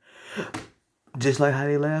funny. Just like how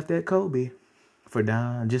they laughed at Kobe for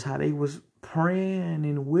dying. Just how they was praying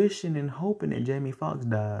and wishing and hoping that Jamie Foxx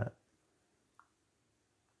died.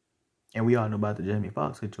 And we all know about the Jamie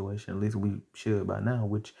Foxx situation. At least we should by now.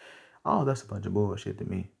 Which, that's a bunch of bullshit to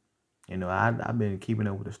me. I've been keeping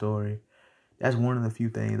up with the story. That's one of the few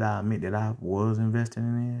things I admit that I was investing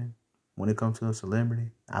in when it comes to a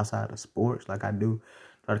celebrity outside of sports. Like I do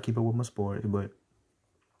try to keep up with my sports, but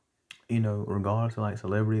regardless of like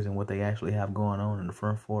celebrities and what they actually have going on in the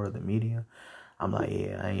front floor of the media, I'm like,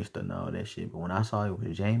 yeah, I ain't studying all that shit. But when I saw it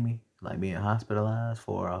with Jamie, like being hospitalized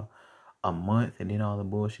for a month, and then all the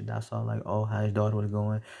bullshit I saw, like, how his daughter was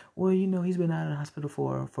going. Well, he's been out of the hospital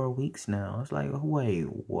for weeks now. It's like, wait,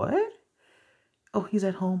 what? Oh, he's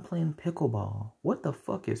at home playing pickleball. What the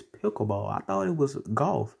fuck is pickleball? I thought it was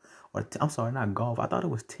golf. I'm sorry, not golf. I thought it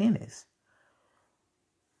was tennis.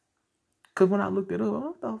 Because when I looked it up,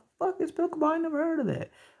 what the fuck is pickleball? I never heard of that.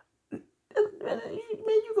 Man,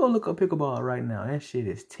 you go look up pickleball right now. That shit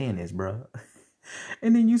is tennis, bro.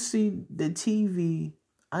 And then you see the TV.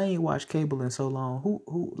 I ain't watched cable in so long.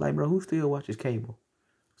 Who still watches cable?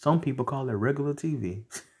 Some people call it regular TV.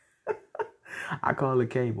 I call it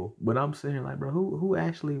cable. But I'm saying, like, bro, who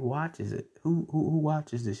actually watches it? Who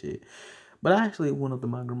watches this shit? But I actually went up to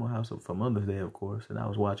my grandma's house for Mother's Day, of course, and I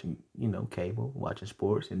was watching, cable, watching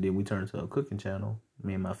sports, and then we turned to a cooking channel,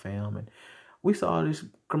 me and my fam, and we saw this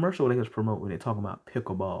commercial they was promoting. They talking about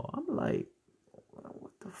pickleball. I'm like,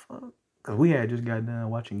 what the fuck? Because we had just got done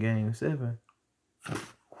watching Game 7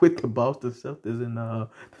 with the Boston Celtics and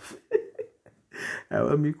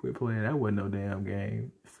let me quit playing. That wasn't no damn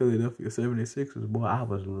game. Philadelphia 76ers, boy, I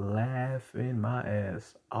was laughing my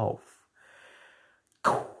ass off.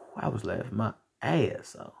 I was laughing my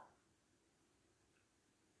ass off.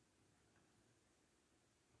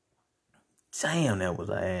 Damn, that was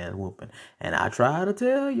an ass whooping. And I try to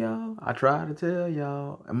tell y'all,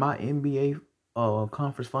 my NBA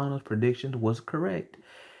conference finals predictions was correct.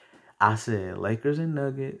 I said Lakers and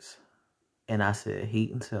Nuggets, and I said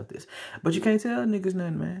Heat and Celtics. But you can't tell niggas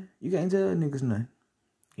nothing, man. You can't tell niggas nothing.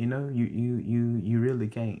 You know, you really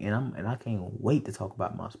can't. And I can't wait to talk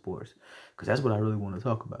about my sports, because that's what I really want to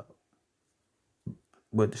talk about.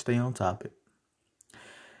 But to stay on topic,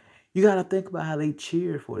 you gotta think about how they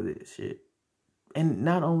cheer for this shit. And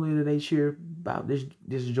not only do they cheer about this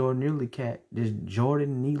Jordan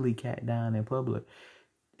Neely cat down in public,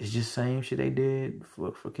 it's just same shit they did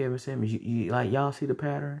for Kevin Simmons. You like, y'all see the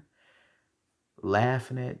pattern?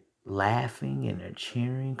 Laughing and they're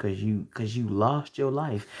cheering because you lost your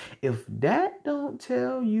life. If that don't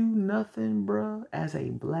tell you nothing, bruh, as a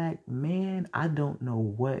black man, I don't know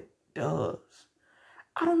what does.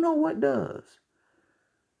 I don't know what does.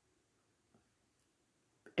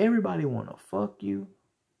 Everybody want to fuck you.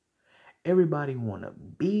 Everybody want to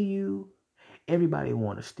be you. Everybody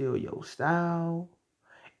want to steal your style.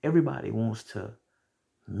 Everybody wants to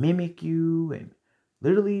mimic you and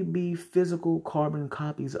literally be physical carbon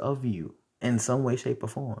copies of you in some way, shape, or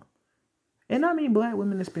form. And I mean, black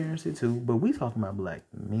women experience it too, but we talking about black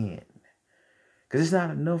men. Because it's not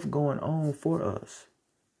enough going on for us.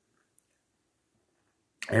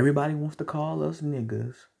 Everybody wants to call us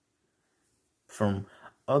niggas from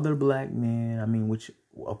other black men. I mean, which,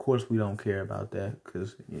 of course, we don't care about that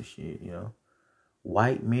because,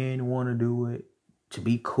 white men want to do it to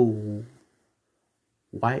be cool.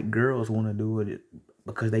 White girls want to do it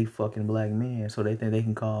because they fucking black men, so they think they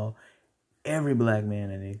can call every black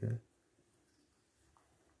man a nigga.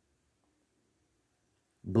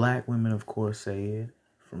 Black women, of course, say it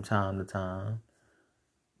from time to time.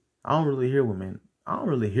 I don't really hear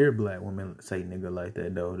black women say nigga like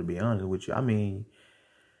that, though, to be honest with you. I mean,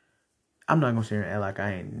 I'm not going to sit here and act like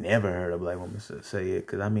I ain't never heard a black woman say it.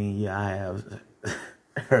 Because, I mean, yeah, I have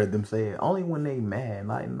heard them say it. Only when they mad.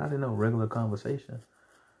 Like, not in no regular conversation.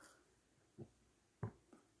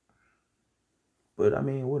 But, I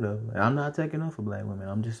mean, whatever. And I'm not taking up for black women.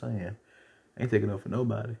 I'm just saying. I ain't taking up for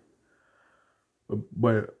nobody.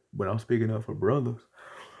 But I'm speaking up for brothers.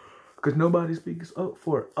 Because nobody speaks up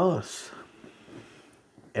for us.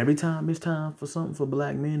 Every time it's time for something for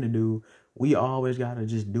black men to do, we always got to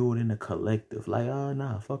just do it in a collective. Like,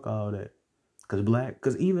 nah, fuck all that.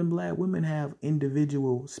 Because even black women have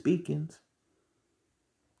individual speakings.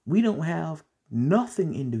 We don't have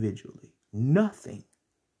nothing individually. Nothing.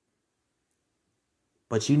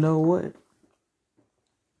 But you know what?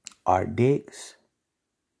 Our dicks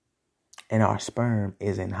and our sperm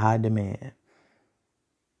is in high demand.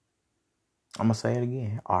 I'm going to say it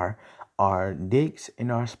again. Our dicks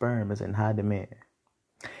and our sperm is in high demand.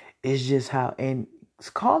 It's just how, and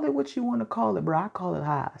call it what you want to call it, bro. I call it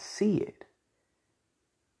how I see it.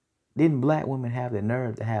 Didn't black women have the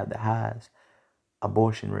nerve to have the highest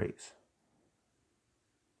abortion rates?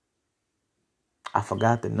 I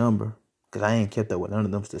forgot the number because I ain't kept up with none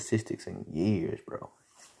of them statistics in years, bro.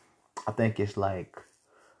 I think it's like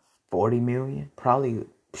 40 million. Probably,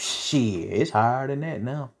 shit, it's higher than that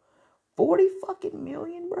now. 40 fucking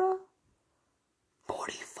million, bro.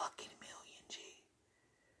 40 fucking million, G.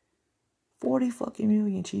 40 fucking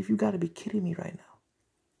million, Chief. You gotta be kidding me right now.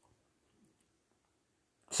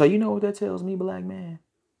 So you know what that tells me, black man?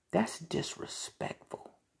 That's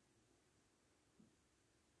disrespectful.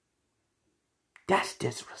 That's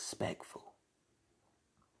disrespectful.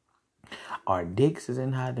 Our dicks is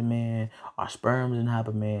in high demand. Our sperm is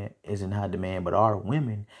in high demand. But our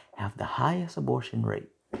women have the highest abortion rate.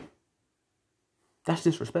 That's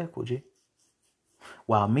disrespectful, G.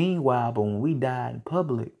 Meanwhile, but when we die in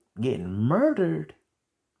public, getting murdered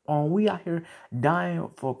or we out here dying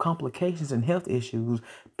for complications and health issues,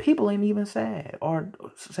 people ain't even sad or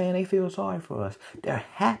saying they feel sorry for us. They're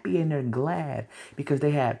happy and they're glad because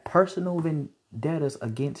they had personal vendettas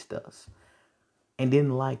against us and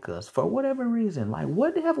didn't like us for whatever reason. Like,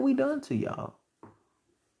 what have we done to y'all?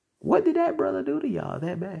 What did that brother do to y'all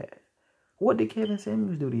that bad? What did Kevin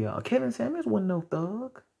Samuels do to y'all? Kevin Samuels wasn't no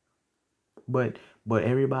thug. But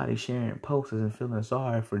everybody sharing posters and feeling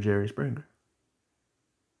sorry for Jerry Springer.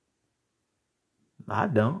 I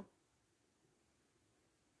don't.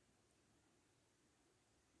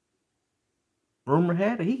 Rumor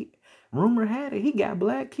had it he got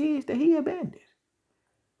black kids that he abandoned.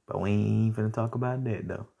 But we ain't finna talk about that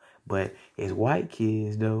though. But his white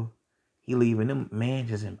kids though, he leaving them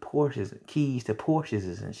mansions and Porsches, keys to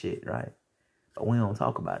Porsches and shit, right? But we don't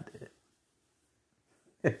talk about that.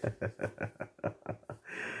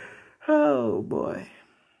 Oh boy.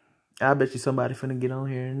 I bet you somebody finna get on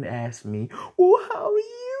here and ask me, well, how do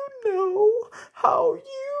you know? How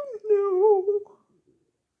you know?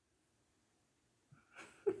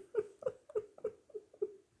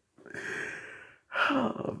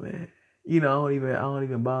 Oh man. You know, I don't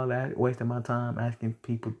even bother wasting my time asking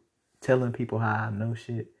people, telling people how I know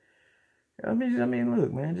shit. I mean,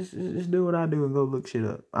 look, man, just do what I do and go look shit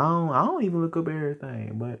up. I don't even look up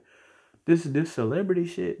everything, but this celebrity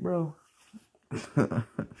shit, bro.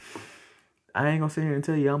 I ain't gonna sit here and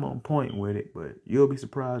tell you I'm on point with it, but you'll be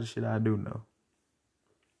surprised the shit I do know.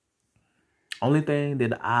 Only thing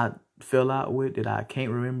that I fell out with that I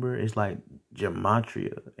can't remember is like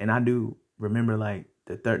gematria, and I do remember like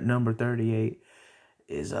the number 38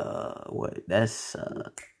 is what that's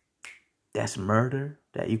murder.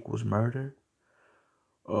 That equals murder.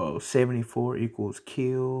 74 equals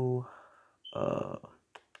kill.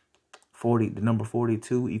 40 the number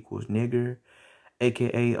 42 equals nigger,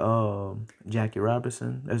 aka Jackie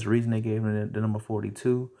Robinson. That's the reason they gave him the number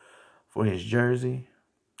 42 for his jersey.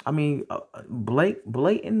 I mean,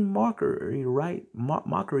 blatant mockery, right?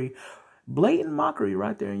 Blatant mockery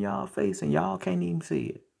right there in y'all face, and y'all can't even see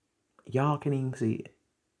it. Y'all can't even see it.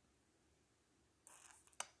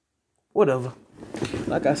 Whatever.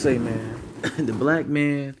 Like I say, man, the black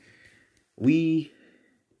man, we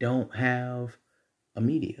don't have a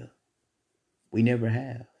media. We never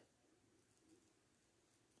have.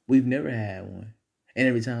 We've never had one. And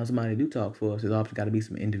every time somebody do talk for us, there's obviously got to be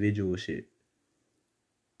some individual shit.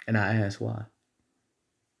 And I ask why.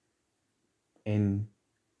 And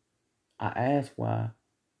I ask why,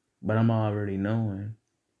 but I'm already knowing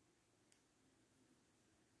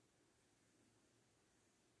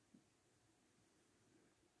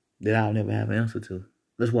that I'll never have an answer to.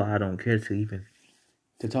 That's why I don't care to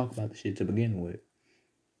talk about the shit to begin with.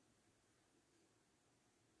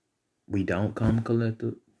 We don't come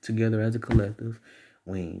together as a collective.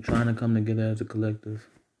 We ain't trying to come together as a collective.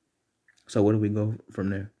 So where do we go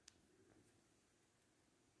from there?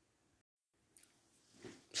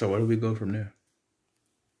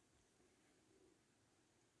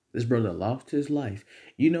 This brother lost his life.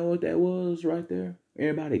 You know what that was right there?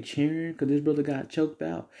 Everybody cheering because this brother got choked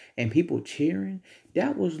out. And people cheering.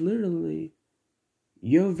 That was literally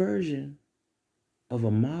your version of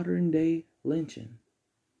a modern day lynching.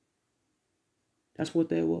 That's what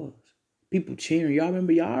that was. People cheering. Y'all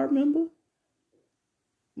remember?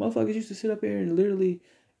 Motherfuckers used to sit up here and literally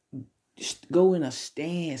just go in a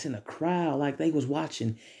stance in a crowd like they was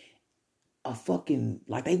watching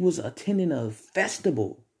like they was attending a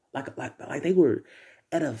festival. Like they were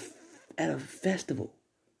at a festival,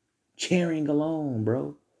 cheering along,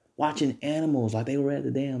 bro. Watching animals like they were at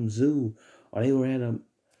the damn zoo, or they were at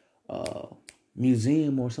a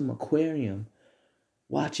museum or some aquarium,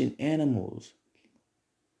 watching animals.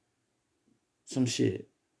 Some shit.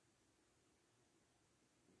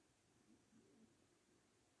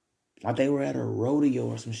 Like they were at a rodeo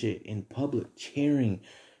or some shit in public, cheering,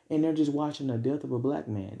 and they're just watching the death of a black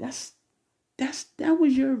man. That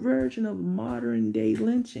was your version of modern day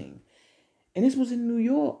lynching. And this was in New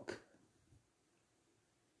York.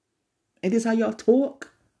 And this how y'all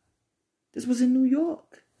talk? This was in New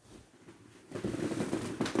York.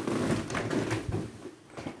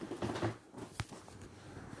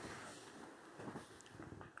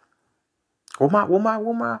 Where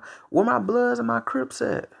my Bloods and my Crips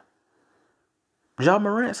at? Ja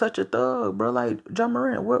Morant such a thug, bro. Like Ja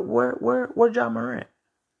Morant, where Ja Morant?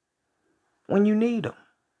 When you need him.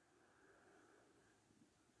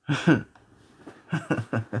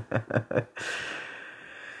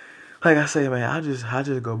 Like I say, man, I just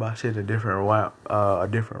go about shit a different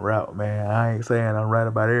route, man. I ain't saying I'm right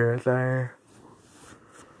about everything.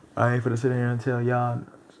 I ain't finna sit here and tell y'all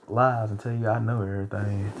lies and tell you I know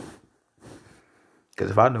everything.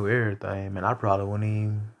 Because if I knew everything, man, I probably wouldn't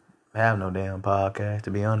even have no damn podcast,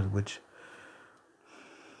 to be honest with you.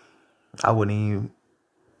 I wouldn't even,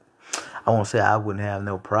 I won't say I wouldn't have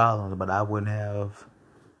no problems, but I wouldn't have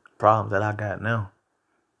problems that I got now.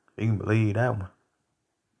 You can believe that one.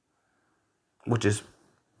 Which is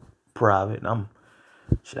private.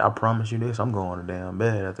 I promise you this, I'm going to damn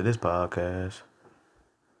bed after this podcast.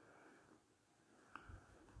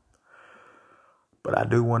 But I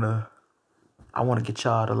want to get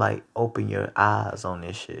y'all to like open your eyes on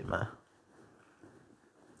this shit, man.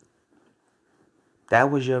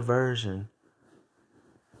 That was your version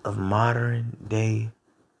of modern day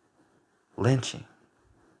lynching.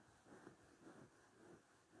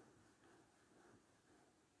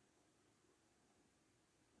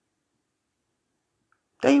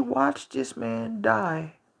 They watched this man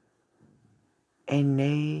die and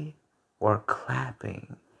they were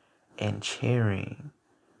clapping and cheering.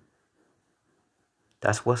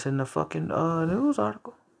 That's what's in the fucking news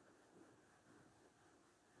article.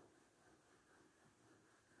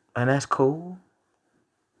 And that's cool.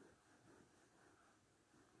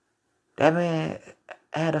 That man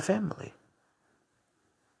had a family.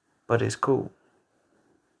 But it's cool.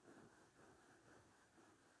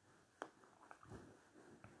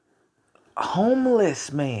 A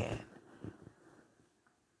homeless man.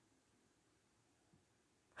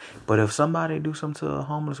 But if somebody do something to a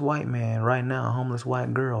homeless white man right now, a homeless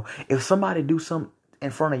white girl, if somebody do something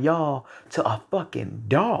in front of y'all to a fucking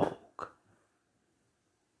dog,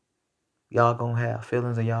 y'all gonna have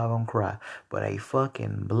feelings and y'all gonna cry. But a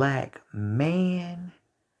fucking black man,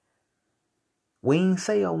 we ain't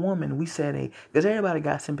say a woman, we said because everybody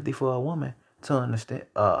got sympathy for a woman to understand,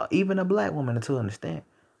 even a black woman to understand.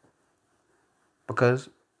 Because,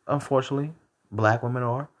 unfortunately, black women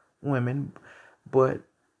are women, but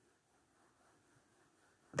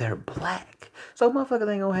they're black. So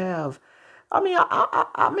motherfuckers ain't gonna have. I mean,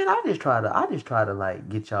 I just try to like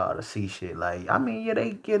get y'all to see shit. Like, I mean,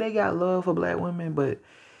 they got love for black women, but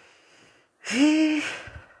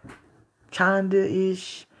kinda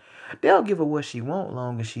ish. They'll give her what she want,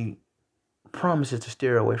 long as she promises to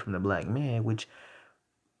steer away from the black man. Which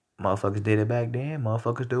motherfuckers did it back then.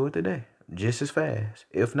 Motherfuckers do it today, just as fast,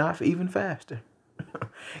 if not even faster.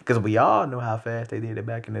 Because we all know how fast they did it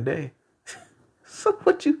back in the day. So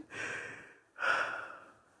what you?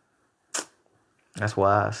 That's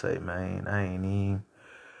why I say, man, I ain't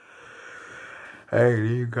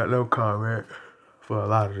even got no comment for a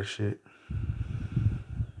lot of the shit.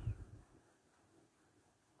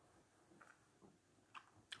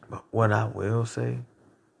 But what I will say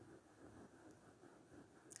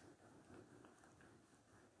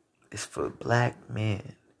is, for black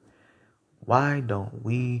men, why don't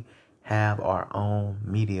we have our own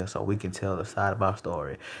media so we can tell the side of our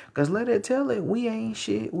story? Because let it tell it. We ain't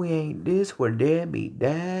shit. We ain't this. We're deadbeat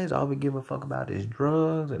dads. All we give a fuck about is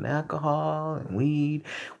drugs and alcohol and weed.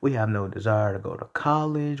 We have no desire to go to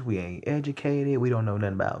college. We ain't educated. We don't know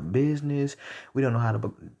nothing about business. We don't know how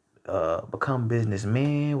to become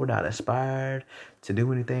businessmen. We're not inspired to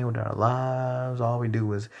do anything with our lives. All we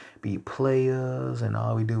do is be players, and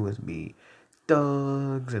all we do is be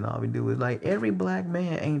thugs, and all we do is, like, every black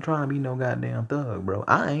man ain't trying to be no goddamn thug, bro.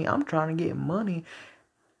 I'm trying to get money,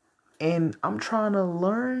 and I'm trying to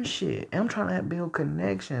learn shit. I'm trying to build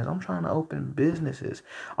connections. I'm trying to open businesses.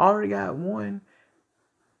 I already got one,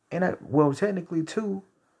 and technically two.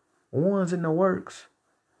 One's in the works.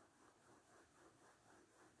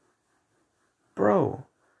 Bro,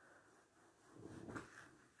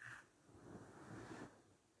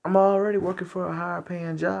 I'm already working for a higher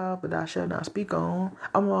paying job that I shall not speak on.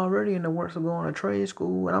 I'm already in the works of going to trade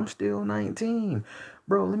school, and I'm still 19.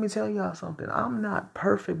 Bro, let me tell y'all something. I'm not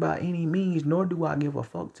perfect by any means, nor do I give a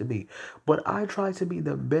fuck to be. But I try to be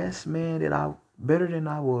the best man better than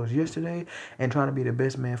I was yesterday, and trying to be the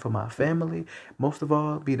best man for my family. Most of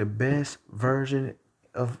all, be the best version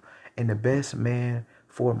of, and the best man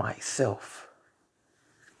for myself.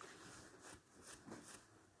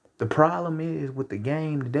 The problem is with the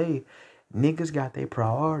game today, niggas got their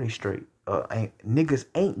priorities straight. Niggas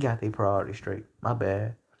ain't got their priorities straight. My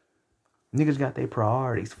bad. Niggas got their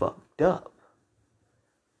priorities fucked up.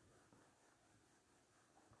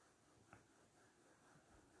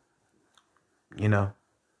 You know?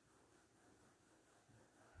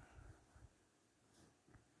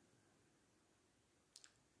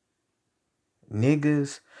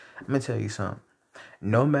 Niggas, I'm gonna tell you something.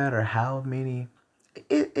 No matter how many,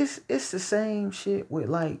 it's the same shit with,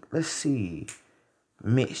 like, let's see,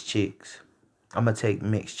 mixed chicks. I'm gonna take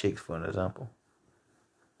mixed chicks for an example.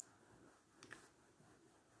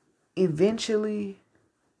 eventually,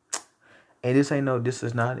 and this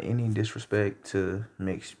is not any disrespect to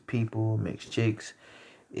mixed people, mixed chicks.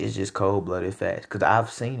 It's just cold-blooded facts. Because I've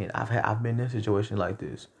seen it. I've been in situations like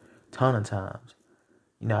this ton of times.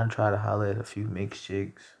 I try to holler at a few mixed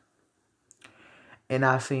chicks. And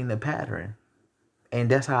I've seen the pattern. And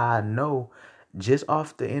that's how I know, just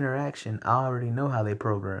off the interaction, I already know how they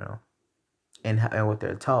program and what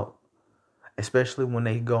they're taught. Especially when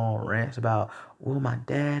they go on rants about, well, my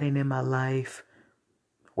dad ain't in my life.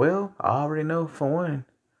 Well, I already know, for one,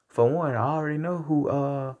 I already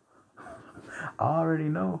know I already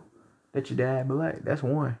know that your dad black. That's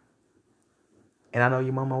one. And I know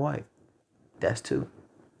your mama white. That's two.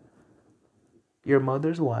 Your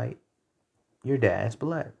mother's white. Your dad's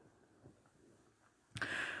black.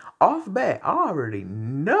 Off bat, I already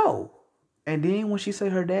know. And then when she say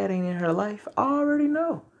her dad ain't in her life, I already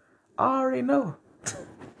know.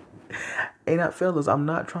 Hey, not fellas, I'm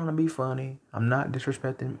not trying to be funny. I'm not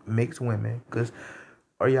disrespecting mixed women. Because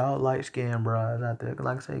are y'all light-skinned bras out there?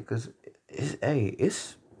 Like I say, because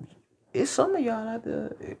it's some of y'all out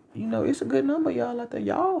there. It's a good number of y'all out there.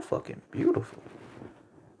 Y'all fucking beautiful.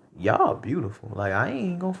 Y'all beautiful. Like, I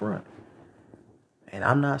ain't gonna front. And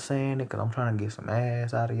I'm not saying it because I'm trying to get some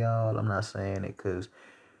ass out of y'all. I'm not saying it because,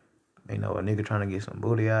 a nigga trying to get some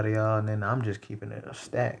booty out of y'all. And then I'm just keeping it a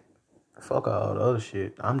stack. Fuck all the other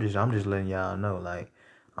shit. I'm just letting y'all know, like,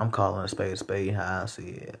 I'm calling a spade how I see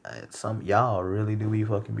it. Some y'all really do be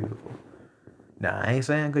fucking beautiful. Now, I ain't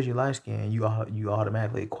saying because you light skinned, you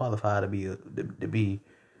automatically qualify to be a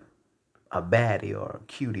baddie or a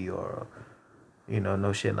cutie or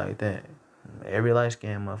no shit like that. Every light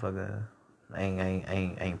skinned motherfucker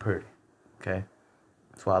ain't pretty. Okay?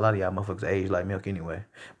 That's why a lot of y'all motherfuckers age like milk anyway.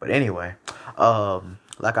 But anyway,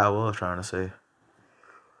 like I was trying to say,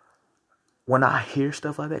 when I hear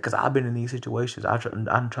stuff like that, because I've been in these situations, I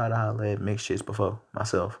try to holler at mixed shits before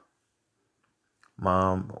myself.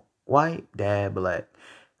 Mom white, dad black.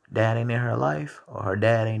 Dad ain't in her life, or her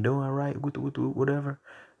dad ain't doing right, whatever.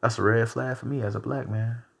 That's a red flag for me as a black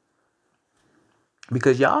man.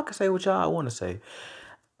 Because y'all can say what y'all want to say.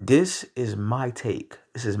 This is my take.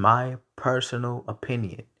 This is my personal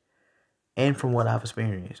opinion. And from what I've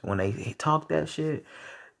experienced. When they talk that shit,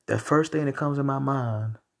 the first thing that comes in my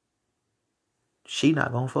mind, she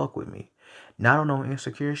not gonna fuck with me. Not on no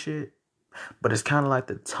insecure shit, but it's kind of like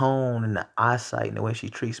the tone and the eyesight and the way she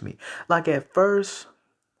treats me. Like at first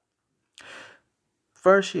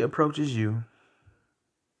she approaches you,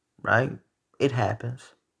 right? It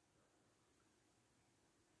happens.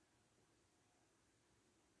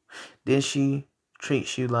 Then she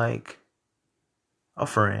treats you like a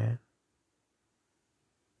friend.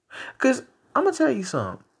 Because I'm going to tell you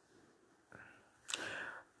something.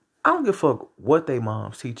 I don't give a fuck what they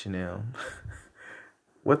moms teaching them.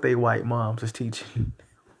 What they white moms is teaching.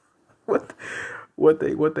 What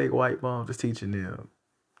they white moms is teaching them.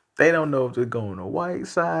 They don't know if to go on the white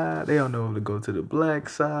side. They don't know if to go to the black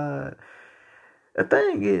side. The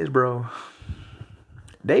thing is, bro,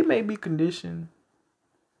 they may be conditioned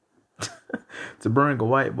to bring a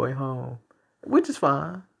white boy home, which is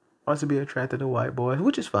fine. Or to be attracted to white boys,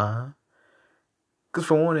 which is fine. Because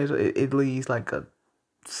for one, it leaves like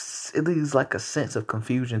a sense of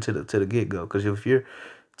confusion to the get go. Because if you're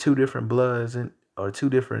two different bloods or two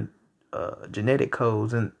different genetic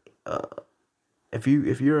codes, and if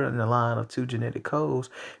you're in the line of two genetic codes,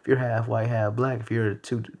 if you're half white, half black, if you're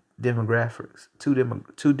two demographics,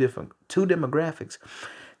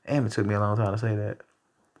 damn, it took me a long time to say that.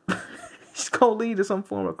 It's gonna lead to some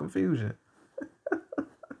form of confusion.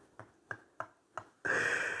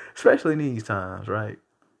 Especially in these times, right?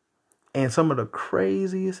 And some of the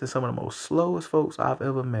craziest and some of the most slowest folks I've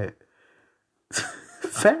ever met,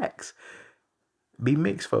 facts, be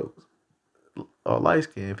mixed folks or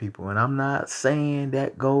light-skinned people. And I'm not saying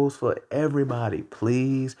that goes for everybody.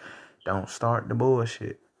 Please don't start the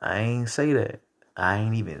bullshit. I ain't say that. I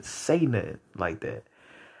ain't even say nothing like that.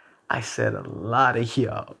 I said a lot of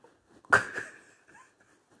y'all.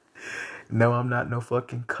 No, I'm not no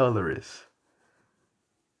fucking colorist.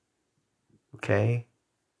 Okay?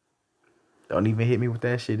 Don't even hit me with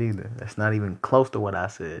that shit either. That's not even close to what I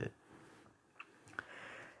said.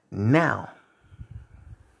 Now,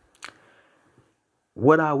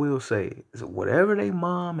 what I will say is whatever they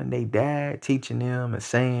mom and they dad teaching them and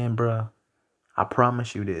saying, bruh, I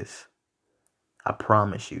promise you this.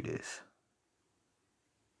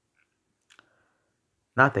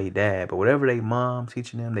 Not they dad, but whatever they mom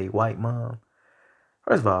teaching them, they white mom.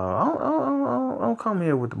 First of all, don't come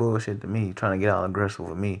here with the bullshit to me, trying to get all aggressive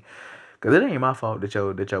with me. Cause it ain't my fault that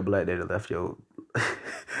your black daddy left your.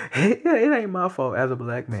 It ain't my fault as a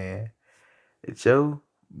black man that your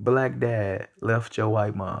black dad left your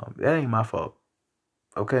white mom. That ain't my fault.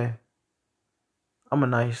 Okay, I'm a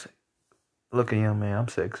nice looking young man. I'm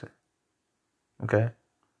sexy. Okay,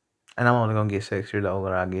 and I'm only gonna get sexier the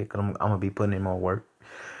older I get. Cause I'm gonna be putting in more work.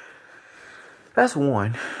 That's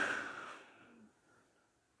one.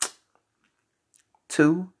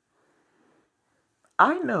 Two.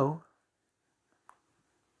 I know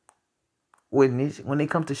when it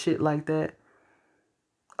comes to shit like that.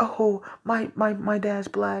 Oh, my dad's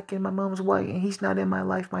black and my mom's white and he's not in my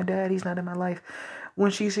life. My dad, he's not in my life.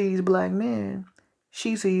 When she sees black men,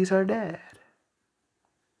 she sees her dad.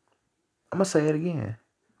 I'm gonna say it again.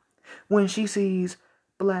 When she sees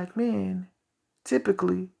black men,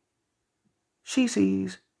 typically, she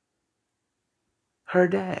sees her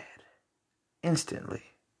dad instantly.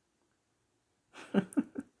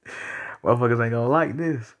 Motherfuckers ain't gonna like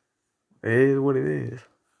this. It is what it is.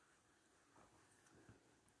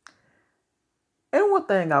 And one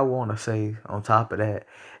thing I want to say on top of that,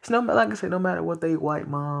 it's like I said, no matter what they white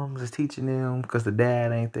moms is teaching them, because the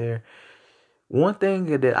dad ain't there. One thing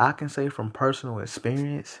that I can say from personal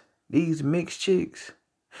experience, these mixed chicks,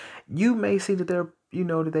 you may see that they're,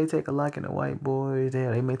 that they take a liking to white boys.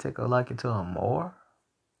 They may take a liking to them more.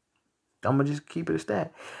 I'm gonna just keep it a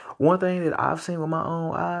stat. One thing that I've seen with my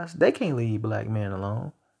own eyes, they can't leave black men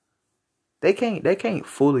alone. They can't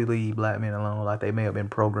fully leave black men alone like they may have been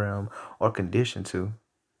programmed or conditioned to,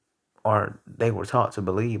 or they were taught to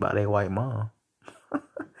believe by their white mom.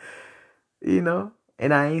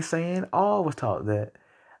 And I ain't saying all was taught that.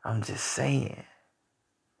 I'm just saying,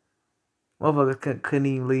 motherfuckers couldn't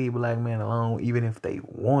even leave black men alone even if they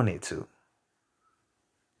wanted to.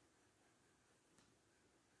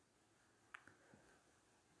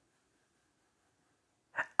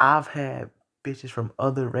 I've had bitches from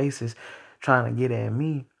other races trying to get at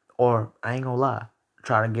me, or I ain't gonna lie,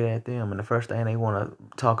 trying to get at them, and the first thing they want to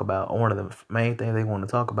talk about, or one of the main things they want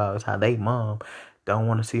to talk about, is how they mom don't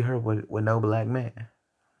want to see her with no black man.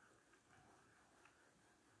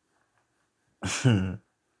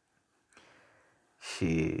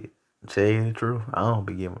 Shit, tell you the truth, I don't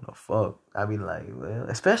be giving a fuck. I be like, well,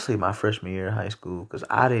 especially my freshman year of high school, because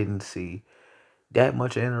I didn't see that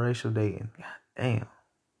much interracial dating. God damn.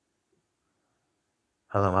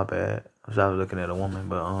 Hello, my bad. I was looking at a woman,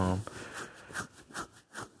 but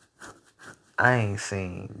I ain't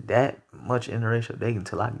seen that much interracial dating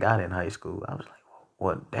until I got in high school. I was like,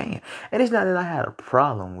 well, damn. And it's not that I had a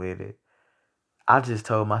problem with it. I just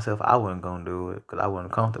told myself I wasn't going to do it because I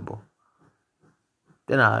wasn't comfortable.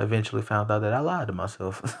 Then I eventually found out that I lied to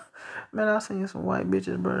myself. Man, I seen some white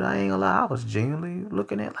bitches, bro. I ain't gonna lie. I was genuinely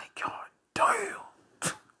looking at like, God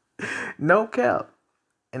damn. No cap.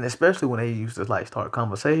 And especially when they used to like start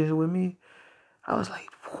conversations with me, I was like,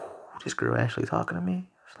 this girl actually talking to me?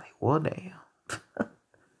 I was like, well, damn.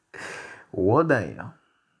 Well, damn.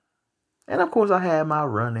 And of course, I had my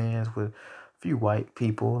run-ins with a few white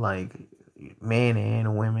people, like men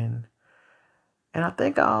and women. And I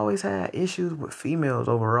think I always had issues with females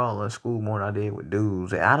overall in school more than I did with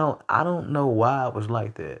dudes. And I don't know why it was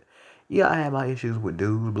like that. Yeah, I had my issues with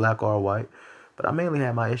dudes, black or white, but I mainly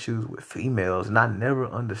had my issues with females, and I never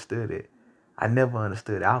understood it. I never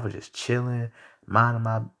understood it. I was just chilling, minding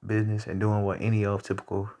my business, and doing what any old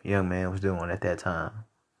typical young man was doing at that time.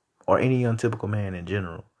 Or any untypical man in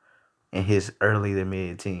general. In his early to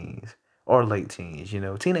mid-teens. Or late teens,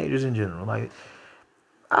 Teenagers in general. Like,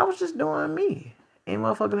 I was just doing me. And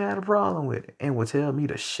motherfuckers had a problem with it. And would tell me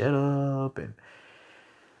to shut up and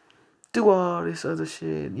do all this other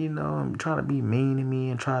shit, and trying to be mean to me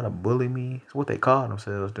and try to bully me. It's what they call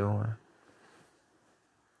themselves doing.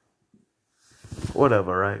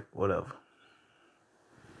 Whatever, right? Whatever.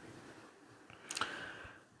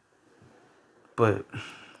 But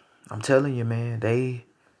I'm telling you, man, they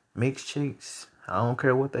mixed chicks. I don't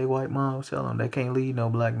care what they white moms tell them. They can't leave no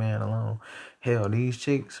black man alone. Hell, these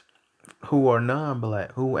chicks who are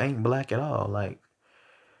non-black, who ain't black at all, like,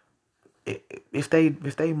 if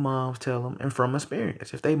they moms tell them, and from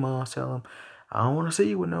experience, if they moms tell them, I don't want to see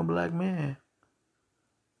you with no black man.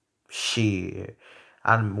 Shit,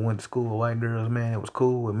 I went to school with white girls, man. It was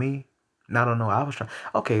cool with me. And I don't know. I was trying.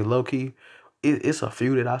 Okay, low key, it's a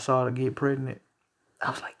few that I saw to get pregnant.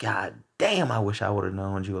 I was like, God damn, I wish I would have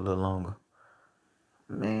known you a little longer.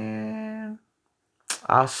 Man,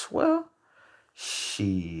 I swear.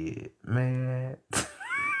 Shit, man.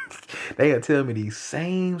 They'll tell me these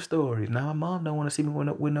same stories. Now, my mom don't want to see me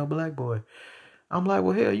with no black boy. I'm like,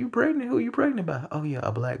 well, hell, you pregnant? Who you pregnant by? Oh, yeah,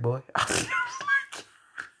 a black boy.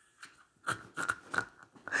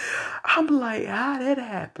 I I'm like, how that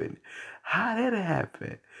happen? How that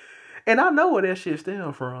happen? And I know where that shit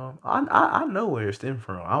stem from. I know where it stemmed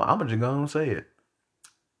from. I'm just gonna say it.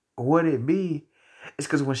 What it be? It's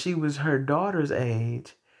because when she was her daughter's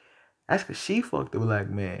age, that's because she fucked a black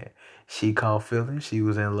man. She caught feelings. She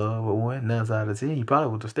was in love with one. 9 out of 10, he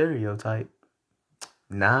probably was a stereotype.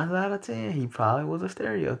 9 out of 10, he probably was a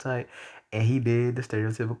stereotype. And he did the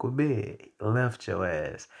stereotypical bit. Left your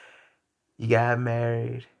ass. You got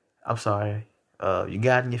married. I'm sorry. You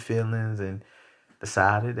got in your feelings and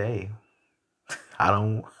decided, hey, I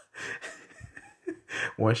don't.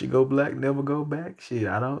 Once you go black, never go back. Shit,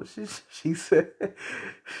 I don't. She said,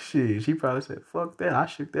 shit. She probably said, fuck that. I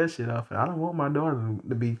shook that shit off, and I don't want my daughter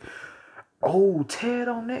to be. Oh, Ted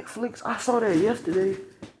on Netflix. I saw that yesterday.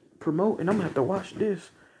 Promoting. I'm gonna have to watch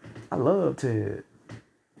this. I love Ted.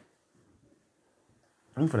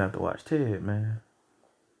 I'm gonna have to watch Ted, man.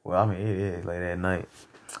 Well, I mean, it is late at night.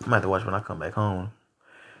 I'm gonna have to watch when I come back home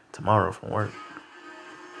tomorrow from work.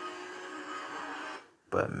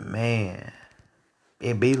 But man,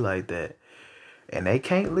 it be like that, and they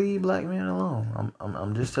can't leave black men alone.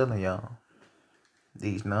 I'm just telling y'all,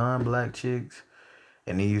 these non-black chicks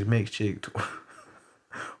and these mixed chicks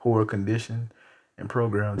who are conditioned and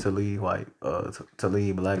programmed to leave to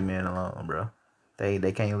leave black men alone, bro.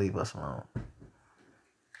 They can't leave us alone.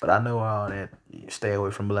 But I know all that stay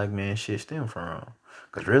away from black men shit stem from.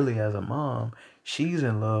 Cause really, as a mom, she's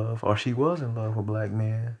in love, or she was in love with black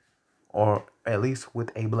men, or at least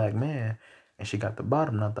with a black man, and she got the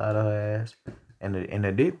bottom knocked out of her ass, and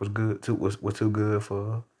the dick was good too was too good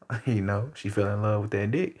for her. You know, she fell in love with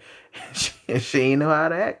that dick, and she ain't know how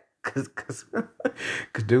to act, cause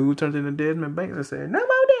dude turned into Desmond Banks and said, "No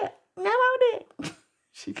more dick, no more dick."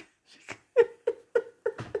 she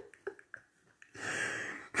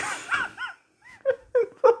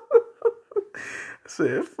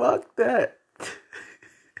said, "Fuck that."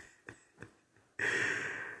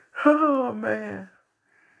 Oh man.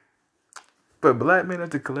 But black men as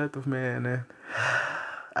the collective, man,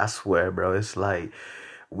 I swear, bro, it's like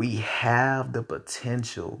we have the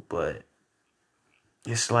potential, but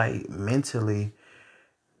it's like mentally,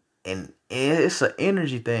 and it's an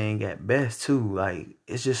energy thing at best too. Like,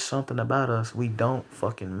 it's just something about us. We don't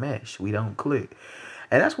fucking mesh. We don't click.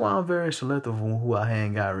 And that's why I'm very selective on who I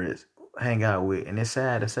hang out with. And it's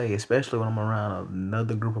sad to say, especially when I'm around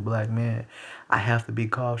another group of black men, I have to be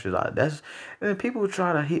cautious. And people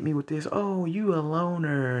try to hit me with this, oh, you a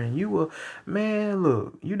loner, and man,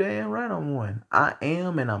 look, you damn right I'm one. I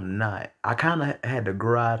am and I'm not. I kind of had to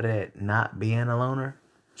grow out of that not being a loner,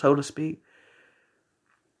 so to speak.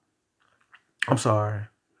 I'm sorry.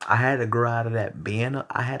 I had to grow out of that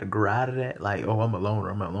I had to grow out of that, like, oh, I'm a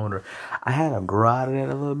loner. I had to grow out of that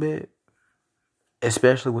a little bit.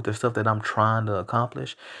 Especially with the stuff that I'm trying to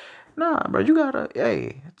accomplish. Nah, bro, you gotta,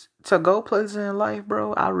 to go places in life,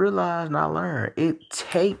 bro, I realized and I learned, it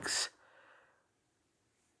takes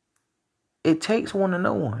one to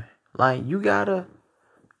know one. Like, you gotta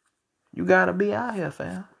be out here,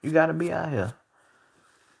 fam. You gotta be out here.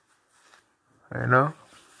 You know?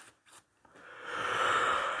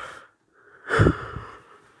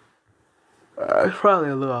 It's probably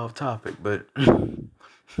a little off topic, but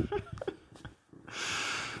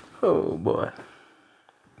oh boy.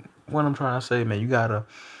 What I'm trying to say, man, you gotta,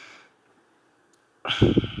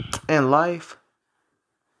 in life,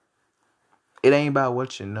 it ain't about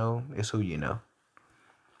what you know, it's who you know.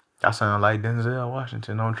 I sound like Denzel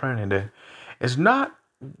Washington on Training Day. It's not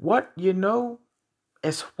what you know,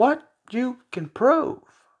 it's what you can prove.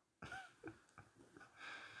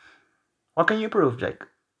 What can you prove, Jake?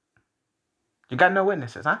 You got no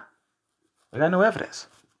witnesses, huh? You got no evidence,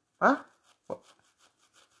 huh?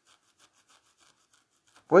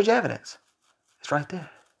 Where's your evidence? It's right there.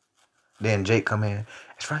 Then Jake come in.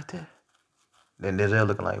 It's right there. Then Denzel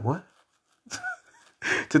looking like, what?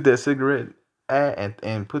 Took that cigarette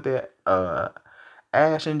and put that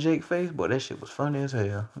ash in Jake's face. Boy, that shit was funny as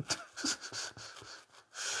hell.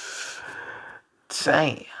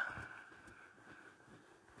 Damn.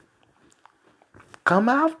 Come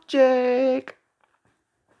out, Jake.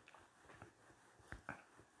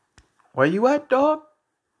 Where you at, dog?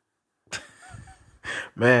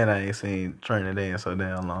 Man, I ain't seen Training Day in so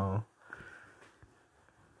damn long.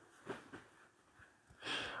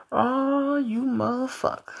 Oh, you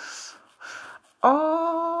motherfuckers.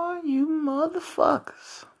 Oh, you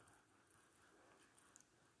motherfuckers.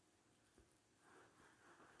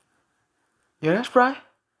 Yeah, that's right.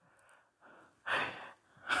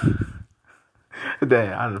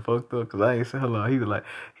 Damn, I done fucked up because I ain't said hello. He was like,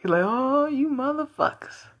 oh, you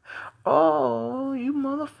motherfuckers. Oh, you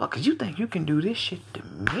motherfuckers. You think you can do this shit to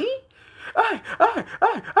me? Hey,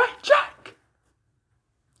 Jack!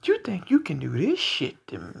 You think you can do this shit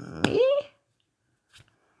to me?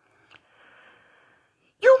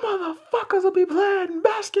 You motherfuckers will be playing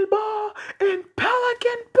basketball in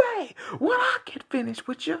Pelican Bay when I get finished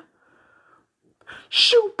with you.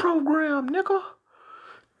 Shoot program, nigga.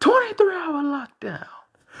 23-hour lockdown.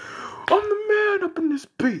 I'm the man up in this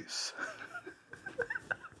piece.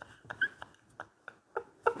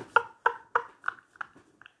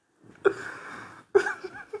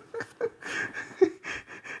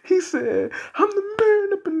 He said, I'm the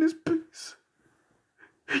man up in this piece.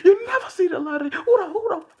 You never see the light of who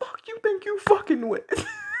the fuck you think you fucking with?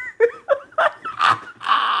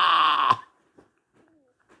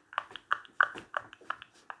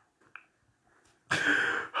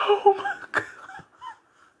 Oh my God.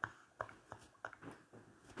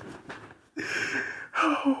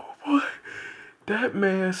 Oh boy. That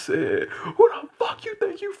man said, who the fuck you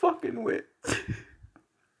think you fucking with?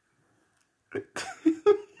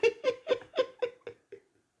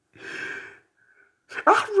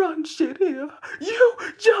 I run shit here. You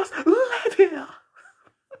just live here.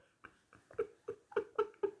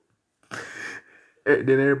 And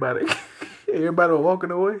then everybody was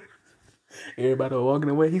walking away. Everybody was walking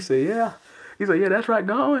away. He said, yeah. He said, yeah, that's right.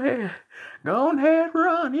 Go ahead. Go ahead,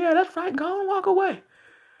 run. Yeah, that's right. Go and walk away.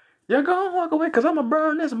 Yeah, go and walk away because I'm going to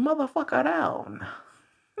burn this motherfucker down.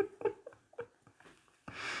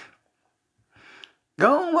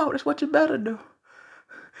 Go and walk. That's what you better do.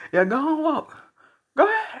 Yeah, go and walk. Go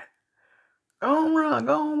ahead. Go and run.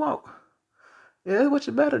 Go and walk. Yeah, that's what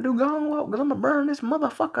you better do. Go and walk because I'm going to burn this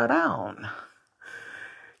motherfucker down.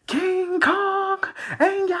 King Kong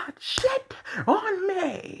ain't got shit on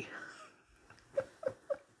me.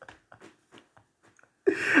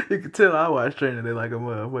 You can tell I watch Training Day like a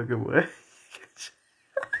motherfucking boy.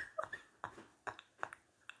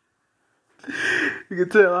 You can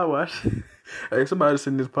tell I watch. Hey, somebody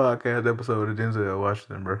send this podcast episode of Denzel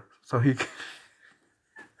Washington, bro. So he can.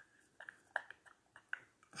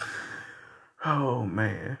 Oh,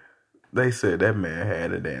 man. They said that man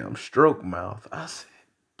had a damn stroke mouth. I said,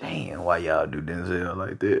 damn, why y'all do Denzel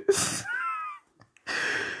like this?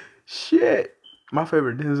 Shit. My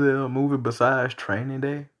favorite Denzel movie besides Training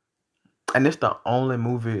Day, and it's the only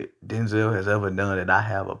movie Denzel has ever done that I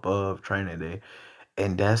have above Training Day,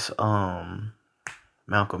 and that's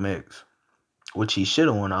Malcolm X, which he should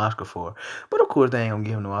have won an Oscar for. But of course, they ain't gonna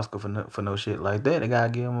give him no Oscar for no shit like that. They gotta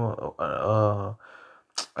give him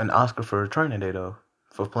an Oscar for Training Day though,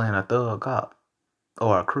 for playing a thug cop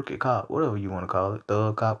or a crooked cop, whatever you want to call it.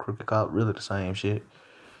 Thug cop, crooked cop, really the same shit.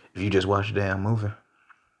 If you just watch the damn movie.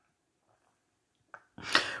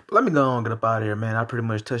 But let me go on and get up out of here, man. I pretty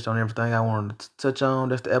much touched on everything I wanted to touch on.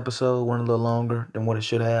 That's the episode. Went a little longer than what it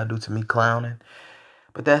should have due to me clowning.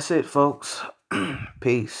 But that's it, folks.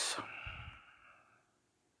 Peace.